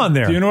dome on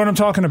there. Do you know what I'm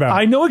talking about?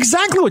 I know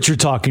exactly what you're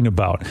talking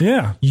about.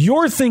 Yeah.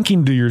 You're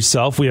thinking to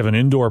yourself, we have an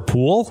indoor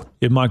pool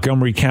in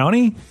Montgomery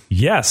County?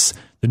 Yes.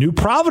 The new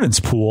Providence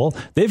pool,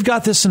 they've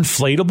got this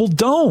inflatable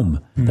dome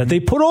that they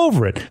put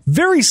over it.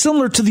 Very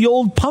similar to the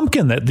old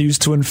pumpkin that they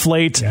used to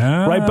inflate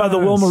right by the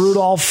Wilma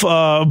Rudolph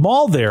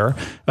Mall there,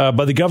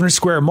 by the Governor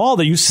Square Mall.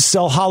 They used to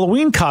sell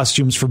Halloween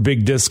costumes for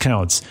big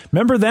discounts.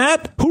 Remember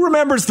that? Who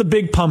remembers the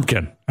big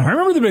pumpkin? I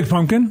remember the big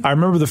pumpkin. I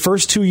remember the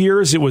first 2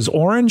 years it was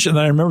orange, and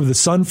then I remember the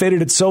sun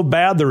faded it so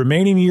bad the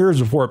remaining years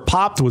before it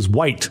popped was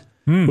white.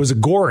 It was a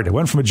gourd. It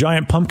went from a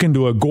giant pumpkin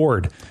to a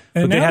gourd.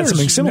 And but they had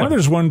something similar. Now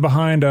there's one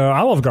behind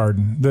Olive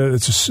Garden.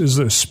 Is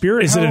the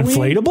Spirit Is Halloween? It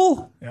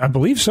inflatable? I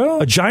believe so.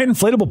 A giant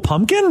inflatable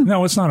pumpkin?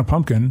 No, it's not a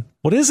pumpkin.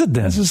 What is it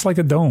then? It's just like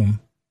a dome.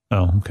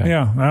 Oh, okay.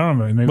 Yeah, I don't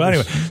know. Maybe but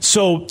anyway,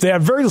 so they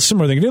have very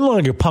similar thing. It didn't look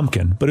like a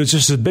pumpkin, but it was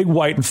just a big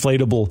white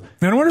inflatable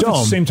I wonder dome. if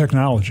it's the same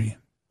technology.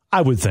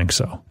 I would think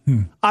so.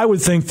 I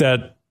would think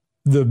that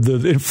the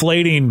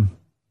inflating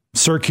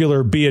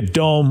circular, be it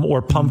dome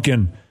or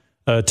pumpkin,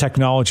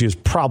 technology is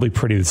probably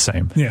pretty the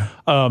same. Yeah.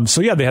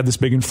 They had this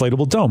big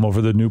inflatable dome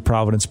over the new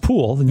Providence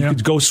pool, and you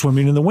could go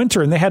swimming in the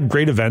winter, and they had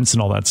great events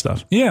and all that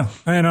stuff. Yeah.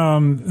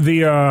 And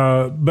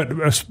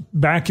but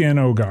back in,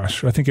 I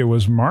think it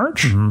was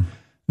March,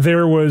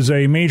 there was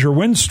a major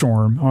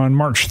windstorm on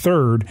March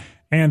 3rd,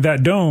 and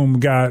that dome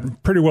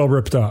got pretty well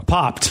ripped up.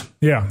 Popped.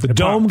 Yeah. The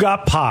dome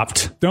got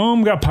popped.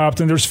 Dome got popped,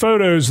 and there's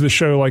photos that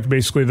show like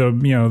basically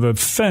the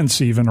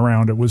fence even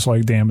around it was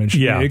like damaged.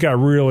 Yeah. It got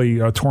really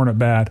torn up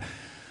bad.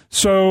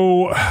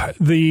 So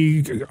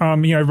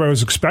everybody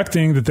was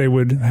expecting that they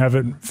would have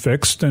it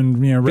fixed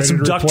and ready Get some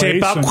to duct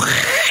replace tape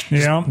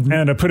up.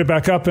 and put it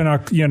back up in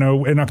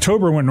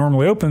October when it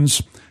normally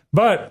opens.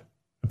 But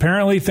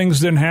apparently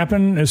things didn't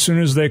happen as soon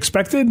as they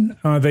expected.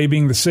 They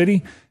being the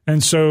city,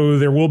 and so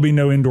there will be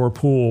no indoor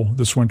pool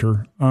this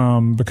winter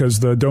because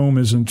the dome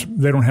isn't.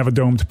 They don't have a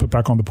dome to put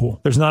back on the pool.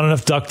 There's not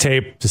enough duct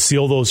tape to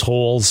seal those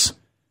holes.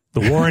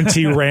 The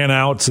warranty ran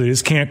out, so you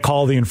just can't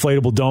call the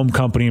inflatable dome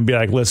company and be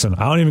like, listen,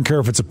 I don't even care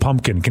if it's a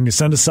pumpkin. Can you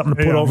send us something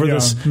to put over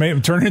this?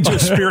 Turn it into a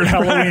Spirit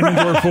Halloween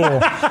indoor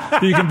pool.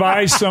 You can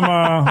buy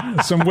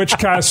some witch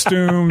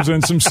costumes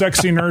and some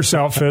sexy nurse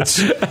outfits.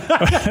 On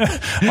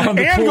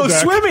the and pool go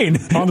deck, swimming.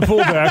 On the pool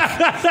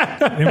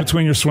deck in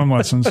between your swim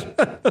lessons.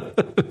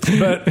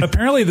 But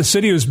apparently the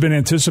city has been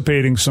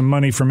anticipating some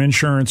money from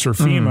insurance or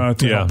FEMA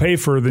to help pay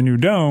for the new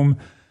dome,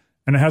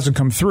 and it hasn't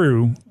come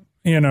through.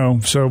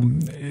 So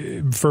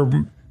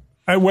for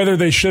whether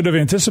they should have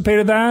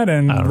anticipated that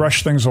and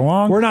rushed things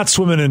along. We're not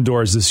swimming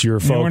indoors this year,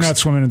 folks. We're not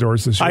swimming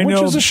indoors this year,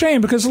 which is a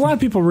shame because a lot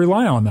of people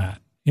rely on that,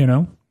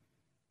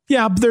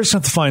 Yeah, but they're just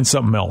going to find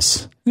something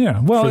else. Yeah,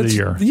 well, for the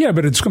year. Yeah,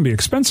 but it's going to be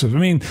expensive. I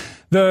mean,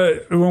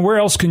 where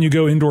else can you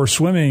go indoor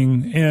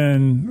swimming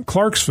in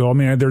Clarksville? I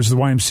mean, there's the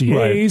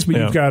YMCA's, but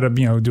you've got to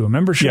do a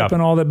membership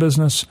and all that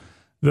business.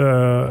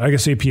 I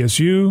guess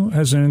APSU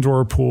has an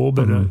indoor pool,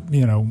 but I don't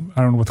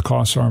know what the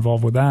costs are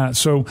involved with that.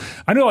 So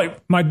I know,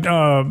 like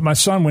my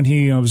son, when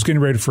he was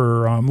getting ready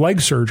for leg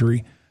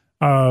surgery,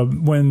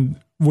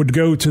 would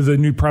go to the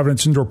new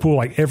Providence indoor pool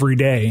like every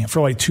day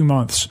for like 2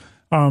 months,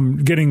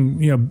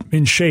 getting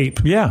in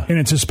shape, in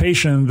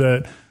anticipation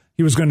that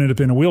he was going to end up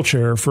in a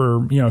wheelchair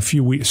for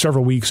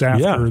several weeks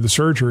after the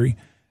surgery.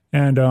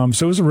 And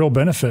so it was a real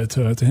benefit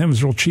to him. It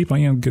was real cheap. Get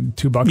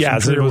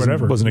 $2 or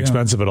whatever. It wasn't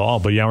expensive at all.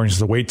 But we're just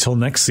to wait till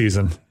next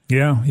season.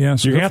 Yeah.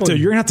 So you're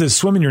gonna have to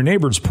swim in your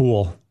neighbor's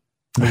pool.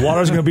 The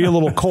water's going to be a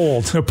little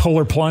cold. A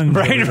polar plunge.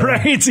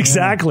 Right.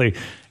 Exactly.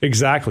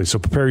 So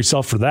prepare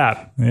yourself for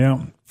that.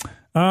 Yeah.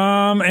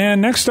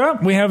 And next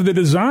up, we have the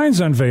designs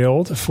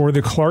unveiled for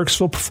the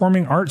Clarksville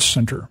Performing Arts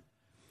Center.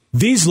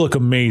 These look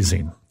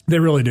amazing. They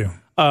really do.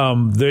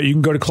 You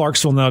can go to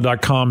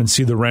ClarksvilleNow.com and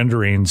see the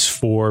renderings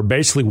for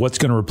basically what's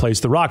going to replace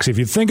the Roxy. If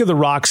you think of the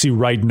Roxy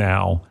right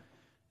now,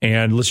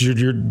 and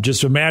you're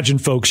just imagine,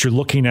 folks, you're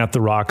looking at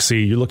the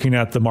Roxy, you're looking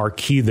at the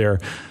marquee there.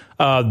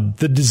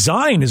 The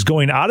design is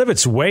going out of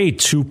its way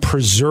to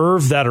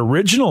preserve that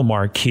original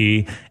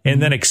marquee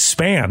and then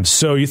expand.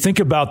 So you think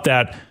about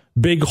that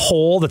big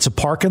hole that's a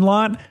parking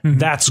lot,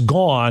 that's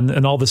gone,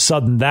 and all of a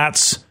sudden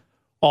that's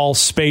all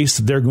space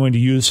that they're going to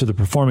use for the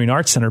Performing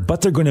Arts Center,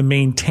 but they're going to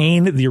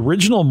maintain the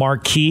original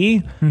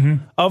marquee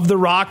of the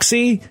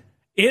Roxy.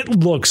 It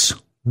looks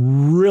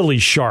really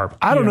sharp.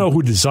 I don't know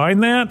who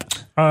designed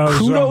that.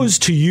 Kudos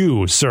to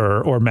you,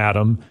 sir or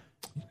madam.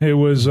 It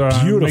was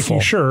beautiful. Making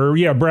sure.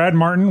 Yeah, Brad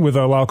Martin with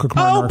Lau Cook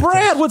Martin. Oh,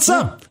 Brad, what's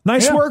up?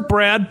 Nice work,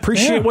 Brad.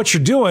 Appreciate what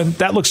you're doing.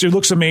 It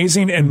looks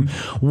amazing. And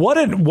what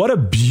a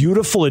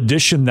beautiful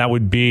addition that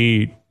would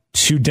be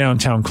to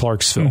downtown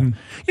Clarksville.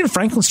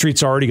 Franklin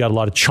Street's already got a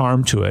lot of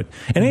charm to it.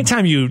 And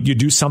anytime you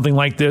do something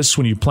like this,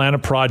 when you plan a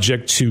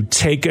project to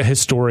take a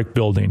historic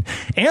building,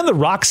 and the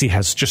Roxy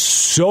has just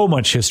so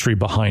much history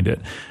behind it.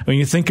 I mean,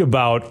 you think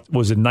about,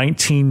 was it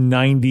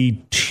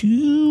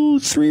 1992,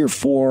 3 or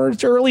 4,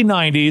 early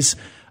 90s,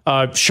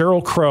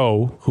 Sheryl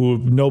Crow, who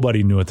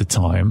nobody knew at the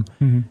time,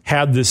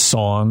 had this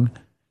song.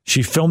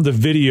 She filmed a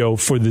video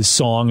for this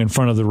song in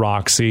front of the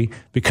Roxy,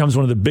 becomes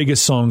one of the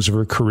biggest songs of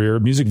her career.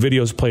 Music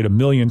videos played 1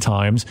 million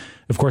times.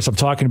 Of course, I'm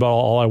talking about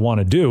All I Want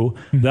to Do.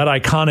 That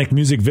iconic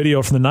music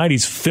video from the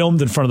 90s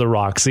filmed in front of the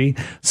Roxy.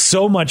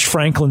 So much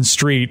Franklin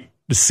Street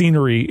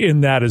scenery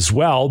in that as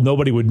well.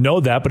 Nobody would know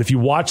that, but if you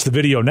watch the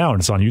video now,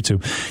 and it's on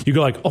YouTube, you go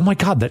like, oh my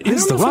God, that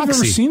is the Roxy. I've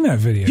never seen that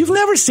video. You've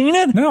never seen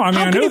it? No, I mean,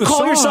 how I know can you the call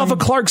song. yourself a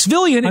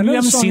Clarksvillian and you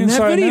haven't seen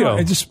that video?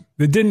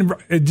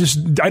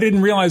 I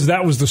didn't realize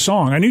that was the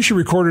song. I knew she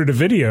recorded a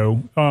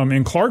video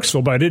in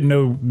Clarksville, but I didn't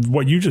know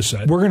what you just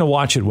said. We're going to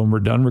watch it when we're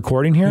done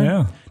recording here.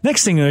 Yeah.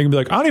 Next thing, they're going to be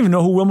like, I don't even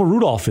know who Wilma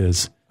Rudolph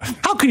is.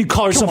 How can you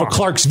call yourself a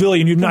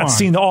Clarksvillian? You've not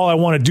seen the All I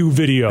Want to Do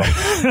video.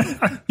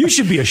 You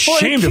should be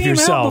ashamed of yourself.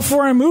 It came out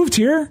before I moved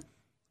here.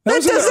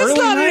 That's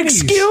not an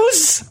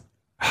excuse.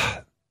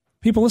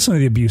 People, listen to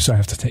the abuse I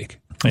have to take.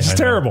 It's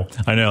terrible.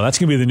 I know. That's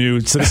going to be the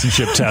new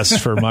citizenship test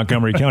for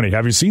Montgomery County.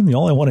 Have you seen the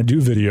All I Want to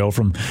Do video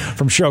from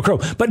Sheryl Crow?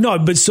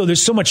 But so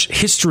there's so much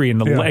history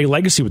and a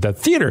legacy with that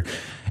theater.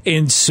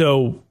 And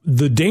so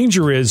the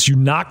danger is you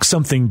knock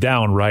something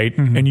down, right?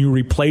 And you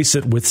replace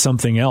it with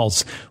something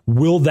else.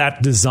 Will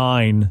that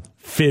design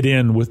fit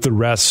in with the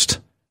rest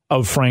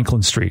of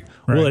Franklin Street?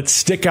 Right. Will it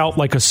stick out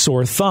like a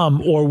sore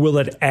thumb, or will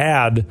it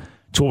add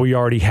to what we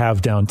already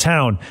have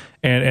downtown?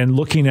 And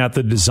looking at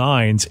the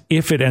designs,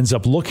 if it ends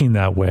up looking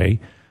that way,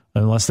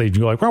 unless they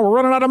go like, well, we're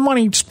running out of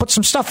money, just put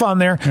some stuff on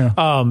there.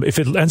 Yeah. If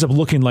it ends up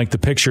looking like the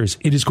pictures,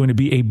 it is going to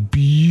be a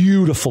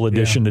beautiful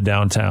addition to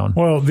downtown.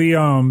 Well,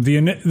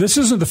 this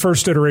isn't the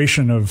first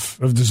iteration of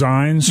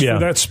designs for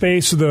that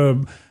space.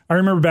 I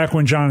remember back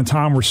when John and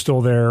Tom were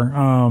still there.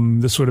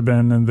 This would have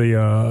been in the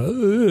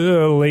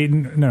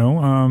in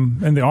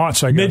the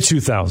aughts, I guess.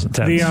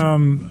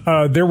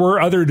 Mid-2010s. There were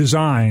other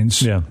designs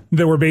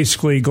that were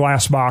basically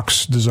glass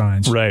box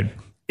designs. Right.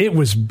 It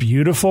was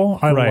beautiful.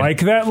 I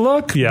like that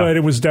look, but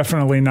it was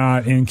definitely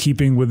not in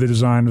keeping with the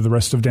design of the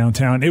rest of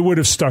downtown. It would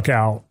have stuck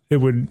out. It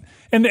would,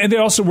 and they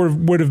also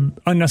would have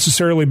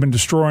unnecessarily been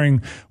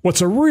destroying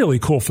what's a really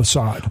cool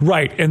facade,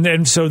 right? And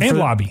then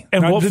lobby,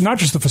 and not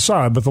just the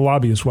facade, but the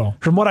lobby as well.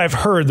 From what I've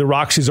heard, the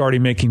Roxy's already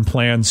making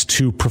plans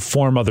to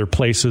perform other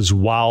places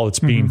while it's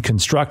being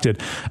constructed,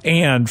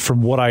 and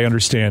from what I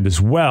understand as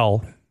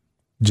well,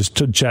 just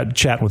to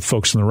chat with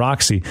folks in the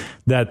Roxy,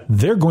 that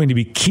they're going to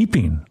be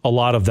keeping a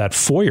lot of that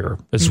foyer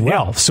as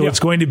well. So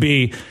it's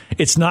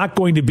not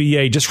going to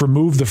be just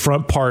remove the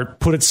front part,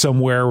 put it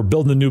somewhere, we're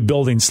building a new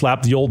building,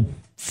 slap the old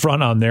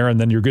front on there, and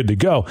then you're good to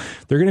go.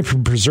 They're going to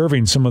be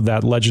preserving some of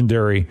that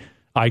legendary,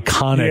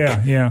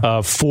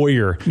 iconic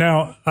foyer.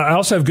 Now, I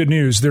also have good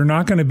news. They're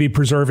not going to be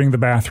preserving the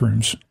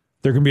bathrooms.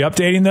 They're going to be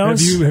updating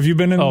those? Have you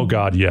been in? Oh,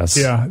 God, yes.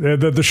 Yeah,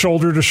 the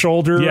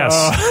shoulder-to-shoulder,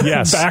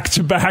 yes.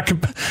 back-to-back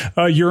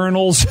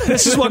urinals.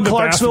 This is what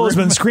Clarksville has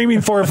been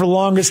screaming for the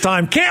longest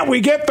time. Can't we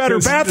get better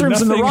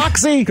bathrooms in the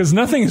Roxy? Because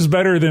nothing is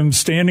better than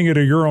standing at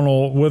a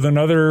urinal with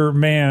another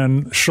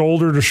man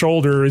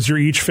shoulder-to-shoulder as you're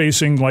each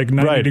facing like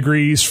 90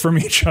 degrees from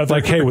each other.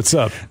 Like, hey, what's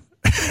up?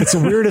 It's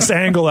the weirdest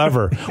angle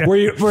ever.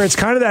 Where it's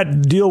kind of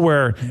that deal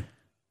where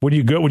when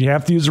you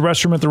have to use the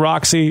restroom at the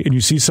Roxy and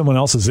you see someone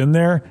else is in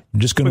there, you're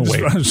just going to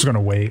wait. I'm just going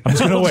to wait. I'm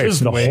just going to wait.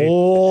 Just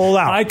hold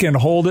out. I can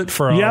hold it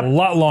for a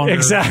lot longer.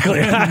 Exactly.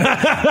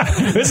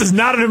 This is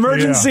not an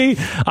emergency.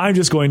 Yeah. I'm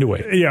just going to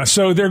wait. Yeah.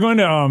 So they're going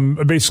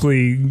to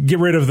basically get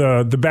rid of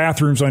the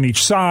bathrooms on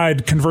each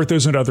side, convert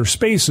those into other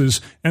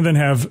spaces, and then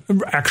have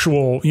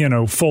actual,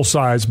 full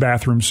size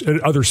bathrooms at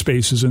other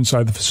spaces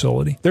inside the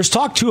facility. There's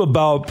talk too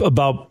about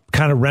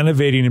kind of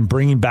renovating and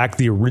bringing back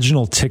the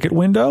original ticket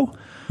window.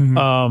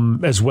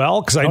 As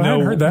well, because I know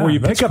where you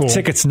pick up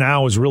tickets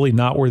now is really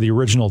not where the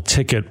original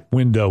ticket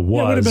window was.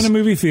 Yeah, it would have been a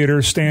movie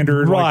theater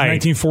standard, like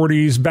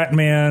 1940s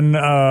Batman,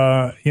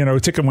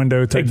 ticket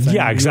window type thing.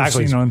 Yeah,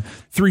 exactly. Seen on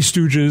Three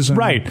Stooges,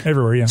 and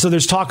everywhere. Yeah. So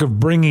there's talk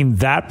of bringing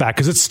that back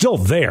because it's still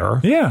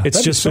there. Yeah,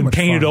 it's just been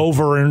painted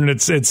over and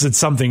it's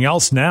something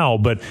else now.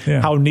 But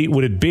how neat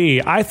would it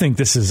be? I think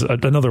this is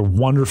another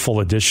wonderful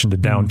addition to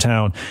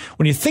downtown.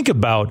 When you think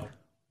about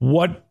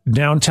what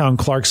downtown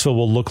Clarksville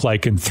will look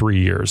like in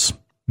 3 years.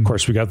 Of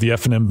course, we got the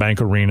F&M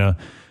Bank Arena.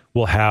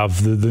 We'll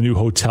have the new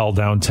hotel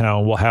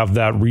downtown. We'll have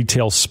that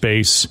retail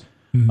space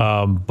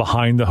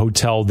behind the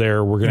hotel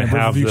there. We're going to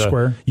have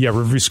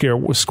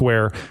Riverview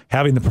Square,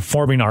 having the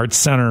Performing Arts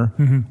Center,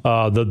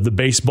 the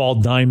baseball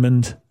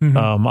diamond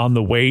on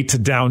the way to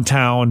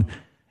downtown.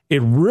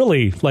 It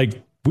really,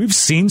 we've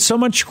seen so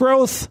much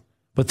growth,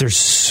 but there's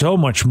so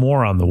much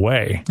more on the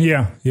way.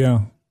 Yeah,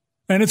 yeah.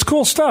 And it's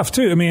cool stuff,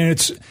 too. I mean,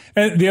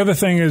 and the other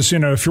thing is,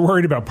 if you're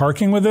worried about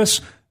parking with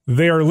this,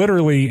 They are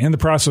literally in the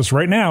process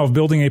right now of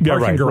building a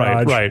parking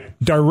garage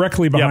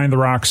directly behind the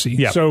Roxy.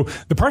 Yep. So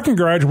the parking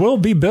garage will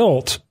be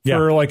built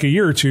for like a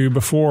year or two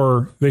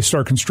before they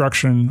start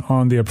construction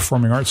on the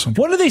Performing Arts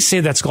Center. When do they say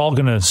that's all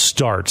going to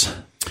start?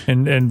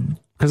 And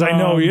because I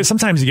know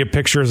sometimes you get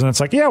pictures and it's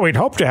like, we'd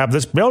hope to have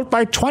this built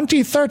by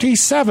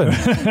 2037.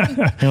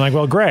 You're like,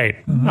 well, great.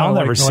 I'll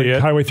never see it.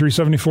 Highway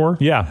 374?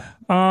 Yeah.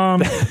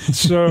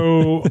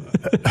 So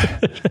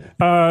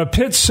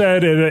Pitt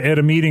said at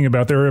a meeting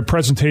a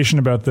presentation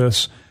about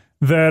this,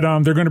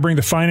 that they're going to bring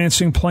the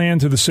financing plan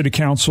to the city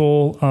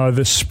council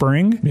this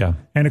spring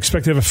and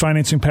expect to have a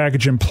financing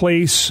package in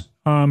place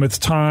at the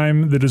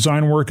time the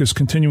design work is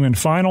continuing and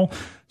final.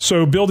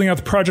 So building out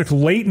the project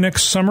late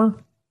next summer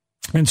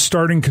and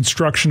starting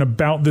construction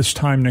about this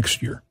time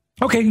next year.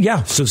 Okay,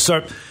 yeah. So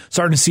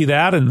starting to see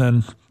that, and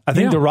then I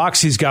think the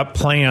Roxy's got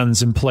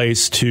plans in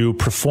place to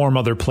perform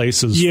other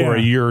places for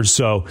a year or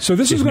so. So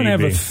this is going to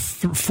have a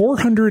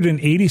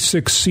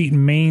 486-seat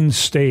main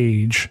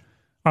stage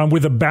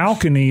with a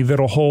balcony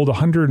that'll hold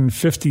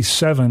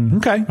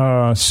 157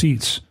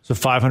 seats. So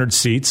 500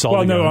 seats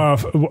altogether? No,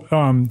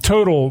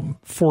 total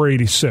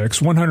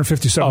 486.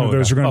 157 of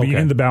those are going to be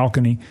in the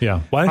balcony. Yeah.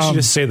 Why didn't you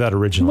just say that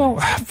originally? Well,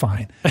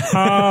 fine.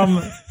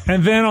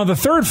 And then on the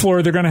third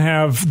floor, they're going to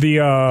have the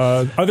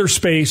other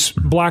space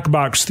black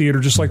box theater,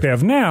 just like they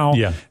have now,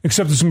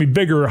 except it's going to be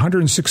bigger,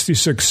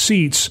 166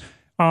 seats.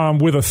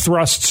 With a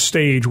thrust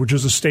stage, which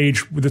is a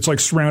stage that's like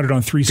surrounded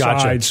on three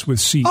sides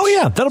with seats. Oh,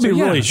 yeah. That'll be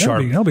really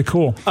sharp. That'll be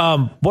cool.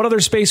 What other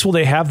space will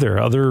they have there?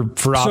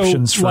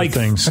 Options for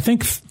things? I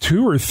think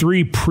 2 or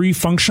 3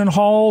 pre-function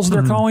halls,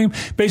 they're calling them.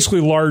 Basically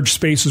large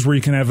spaces where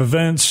you can have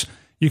events.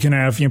 You can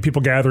have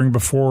people gathering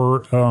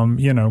before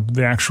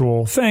the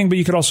actual thing, but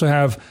you could also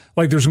have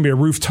there's going to be a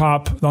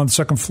rooftop on the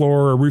second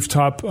floor, a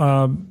rooftop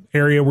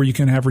area where you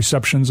can have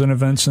receptions and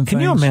events and things.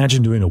 Can you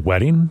imagine doing a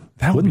wedding?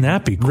 Wouldn't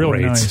that be great?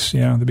 Really nice.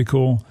 Yeah, that'd be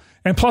cool.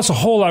 And plus a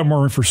whole lot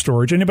more room for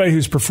storage. Anybody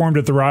who's performed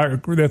at the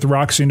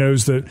Roxy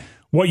knows that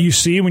what you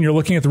see when you're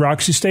looking at the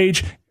Roxy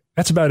stage,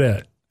 that's about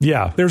it.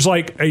 Yeah. There's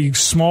like a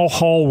small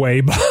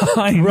hallway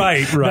behind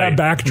that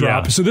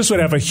backdrop. Yeah. So this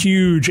would have a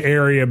huge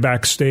area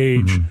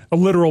backstage, a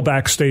literal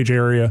backstage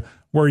area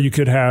where you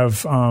could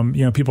have,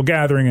 people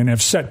gathering and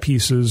have set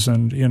pieces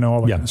and,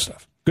 all that kind of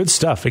stuff. Good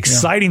stuff.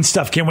 Exciting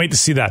stuff. Can't wait to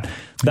see that.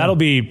 That'll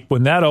be,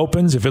 when that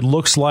opens, if it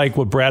looks like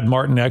what Brad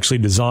Martin actually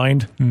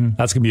designed,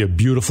 that's going to be a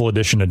beautiful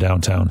addition to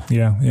downtown.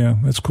 Yeah.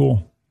 That's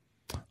cool.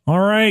 All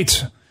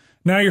right.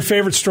 Now your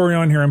favorite story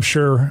on here, I'm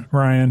sure,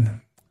 Ryan.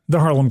 The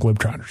Harlem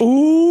Globetrotters.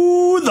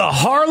 Ooh, the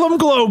Harlem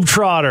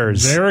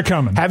Globetrotters. They're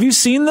coming. Have you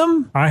seen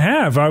them? I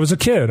have. I was a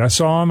kid. I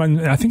saw them,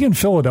 I think in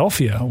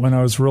Philadelphia when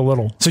I was real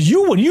little. So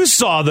when you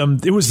saw them,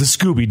 it was the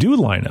Scooby-Doo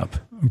lineup.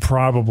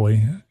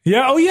 Probably.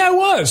 Yeah. Oh, yeah, it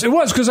was. It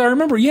was because I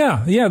remember.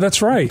 Yeah,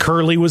 that's right.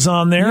 Curly was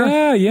on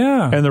there.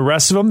 Yeah. And the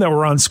rest of them that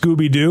were on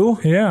Scooby-Doo.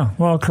 Yeah.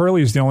 Well,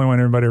 Curly is the only one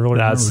everybody really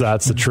remembers.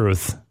 That's the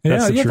truth.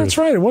 That's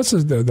right. It was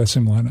that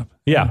same lineup.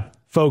 Yeah.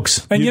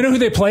 Folks. And you know who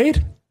they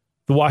played?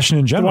 The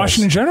Washington Generals. The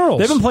Washington Generals.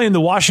 They've been playing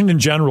the Washington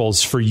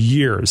Generals for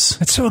years.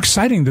 It's so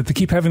exciting that they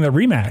keep having that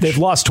rematch. They've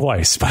lost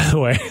twice, by the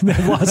way.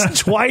 They've lost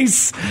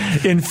twice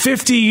in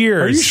 50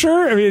 years. Are you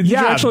sure? I mean, did you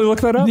actually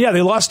look that up? Yeah,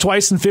 they lost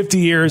twice in 50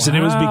 years, and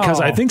it was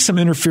because I think some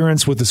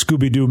interference with the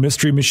Scooby-Doo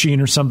mystery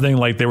machine or something.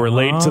 Like they were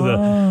late to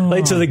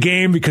the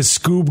game because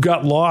Scoob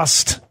got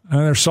lost. And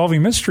they're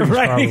solving mysteries,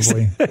 probably.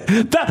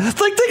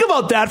 Think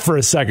about that for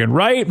a second,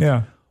 right?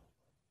 Yeah.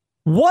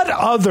 What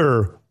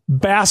other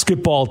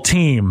basketball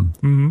team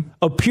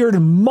appeared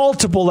in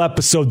multiple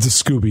episodes of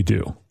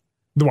Scooby-Doo?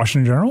 The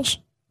Washington Generals?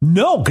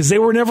 No, because they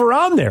were never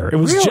on there. It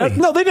was really?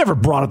 No, they never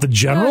brought up the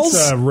Generals.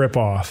 That's a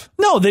ripoff.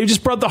 No, they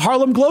just brought the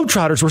Harlem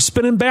Globetrotters. We're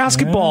spinning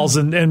basketballs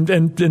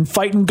and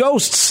fighting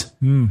ghosts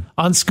on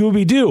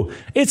Scooby-Doo.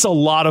 It's a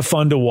lot of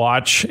fun to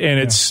watch, and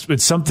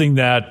it's something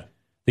that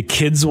the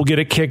kids will get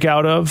a kick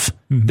out of.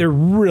 They're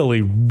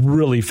really,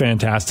 really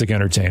fantastic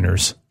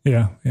entertainers.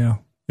 Yeah.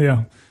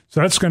 So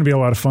that's going to be a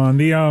lot of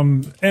fun.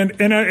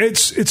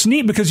 It's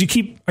neat because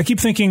I keep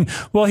thinking,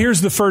 well,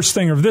 here's the first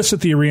thing of this at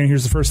the arena.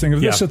 Here's the first thing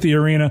of this at the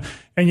arena.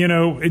 And,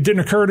 it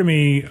didn't occur to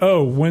me,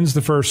 when's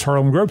the first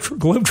Harlem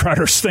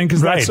Globetrotters thing?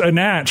 Because that's a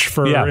natch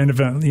for an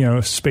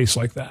event, space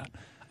like that.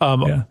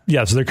 So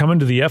they're coming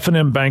to the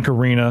F&M Bank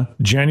Arena.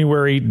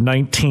 January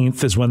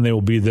 19th is when they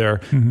will be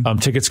there.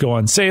 Tickets go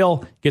on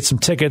sale. Get some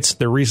tickets.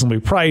 They're reasonably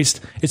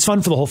priced. It's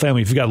fun for the whole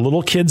family. If you got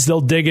little kids, they'll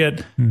dig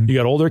it. You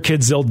got older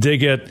kids, they'll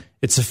dig it.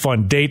 It's a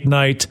fun date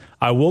night.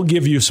 I will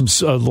give you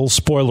a little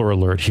spoiler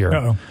alert here.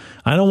 Uh-oh.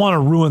 I don't want to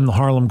ruin the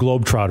Harlem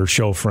Globetrotter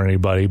show for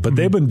anybody, but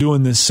they've been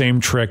doing this same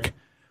trick.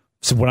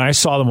 So when I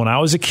saw them when I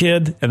was a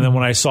kid, and then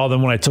when I saw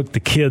them when I took the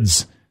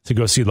kids to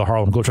go see the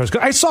Harlem Globetrotters.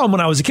 I saw them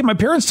when I was a kid. My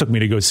parents took me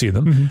to go see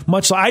them.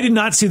 Much like I did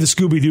not see the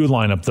Scooby-Doo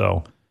lineup,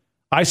 though.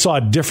 I saw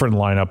a different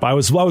lineup. I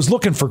was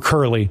looking for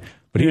Curly,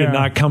 but he did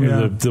not come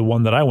to the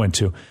one that I went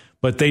to.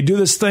 But they do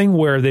this thing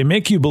where they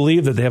make you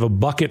believe that they have a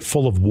bucket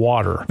full of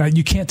water. Now,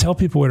 you can't tell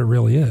people what it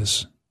really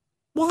is.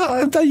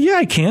 Well, yeah,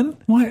 I can.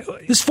 Why?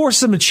 This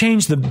forces them to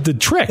change the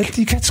trick.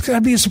 It's got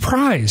to be a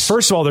surprise.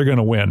 First of all, they're going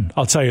to win.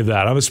 I'll tell you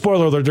that. I'm a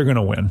spoiler alert. They're going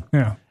to win.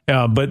 Yeah.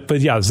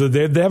 But yeah, so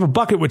they have a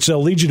bucket which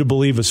they'll lead you to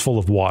believe is full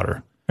of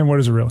water. And what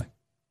is it really?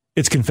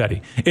 It's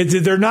confetti.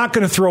 They're not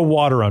going to throw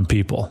water on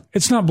people.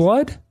 It's not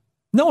blood?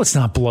 No, it's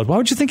not blood. Why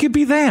would you think it'd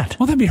be that?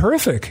 Well, that'd be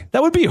horrific.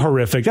 That would be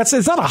horrific. It's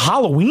not a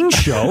Halloween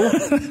show.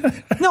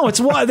 No, it's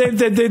why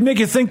they make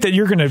you think that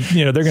they're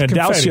going to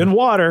douse you in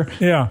water.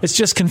 Yeah, it's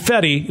just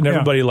confetti, and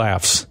everybody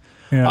laughs.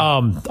 Yeah.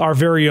 Our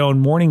very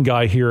own morning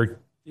guy here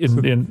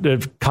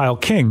in Kyle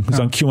King, who's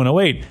on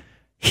Q108.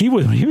 He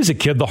was a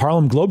kid. The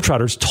Harlem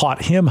Globetrotters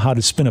taught him how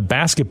to spin a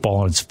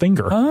basketball on his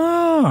finger.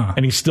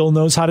 And he still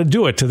knows how to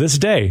do it to this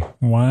day.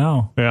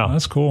 Wow. Yeah.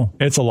 That's cool.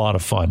 It's a lot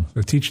of fun.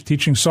 So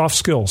teaching soft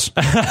skills.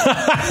 You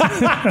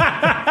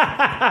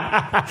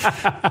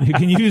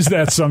can use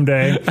that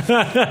someday.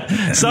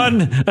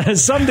 Son,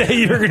 someday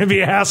you're going to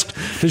be asked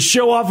to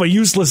show off a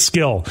useless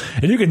skill.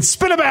 And you can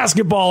spin a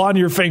basketball on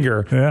your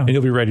finger. And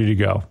you'll be ready to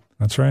go.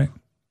 That's right.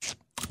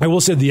 I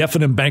will say the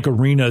F&M Bank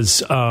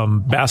Arena's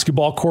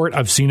basketball court,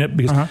 I've seen it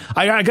because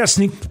I got a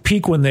sneak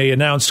peek when they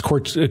announced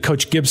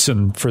Coach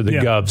Gibson for the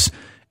Govs,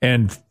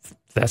 and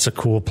that's a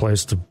cool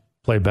place to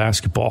play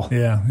basketball.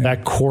 Yeah.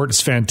 That court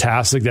is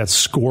fantastic. That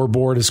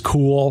scoreboard is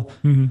cool.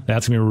 Mm-hmm.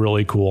 That's going to be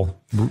really cool.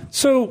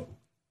 So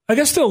I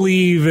guess they'll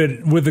leave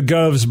it with the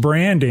Govs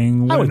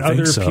branding when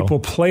other people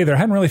play there. I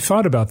hadn't really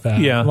thought about that.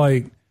 Yeah.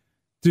 Like,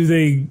 do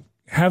they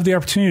have the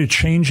opportunity to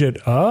change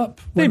it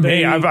up? They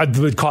may. It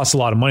would cost a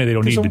lot of money they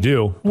don't need to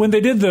do. When they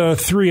did the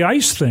 3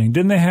 ice thing,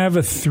 didn't they have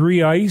a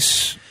 3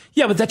 ice?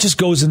 Yeah, but that just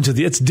goes into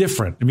it's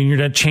different. I mean, you're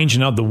not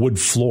changing out the wood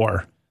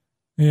floor.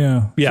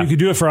 Yeah. So you could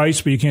do it for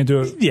ice, but you can't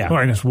do it. Yeah. Well,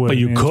 I guess wood. But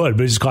you could,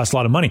 but it just costs a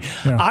lot of money.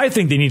 Yeah. I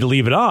think they need to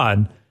leave it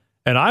on,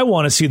 and I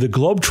want to see the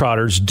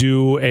Globetrotters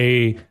do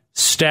a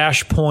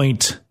stash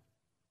point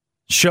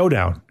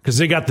showdown because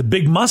they got the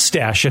big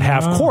mustache at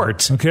half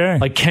court. Okay.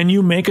 Like, can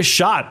you make a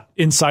shot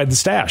inside the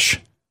stash?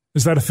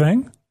 Is that a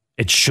thing?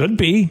 It should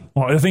be.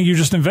 Well, I think you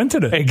just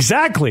invented it.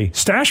 Exactly.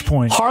 Stash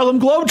point. Harlem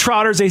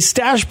Globetrotters, a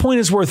stash point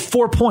is worth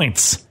 4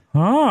 points.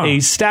 A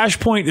stash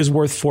point is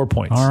worth 4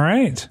 points. All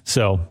right.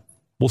 So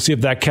we'll see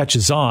if that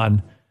catches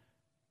on,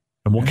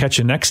 and we'll catch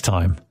you next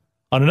time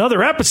on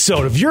another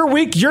episode of Your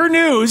Week, Your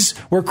News,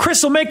 where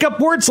Chris will make up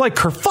words like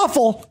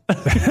kerfuffle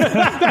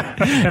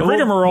and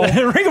rigmarole.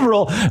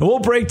 And we'll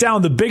break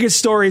down the biggest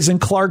stories in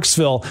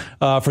Clarksville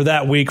for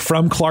that week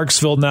from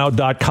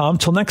ClarksvilleNow.com.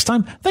 Till next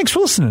time, thanks for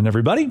listening,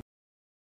 everybody.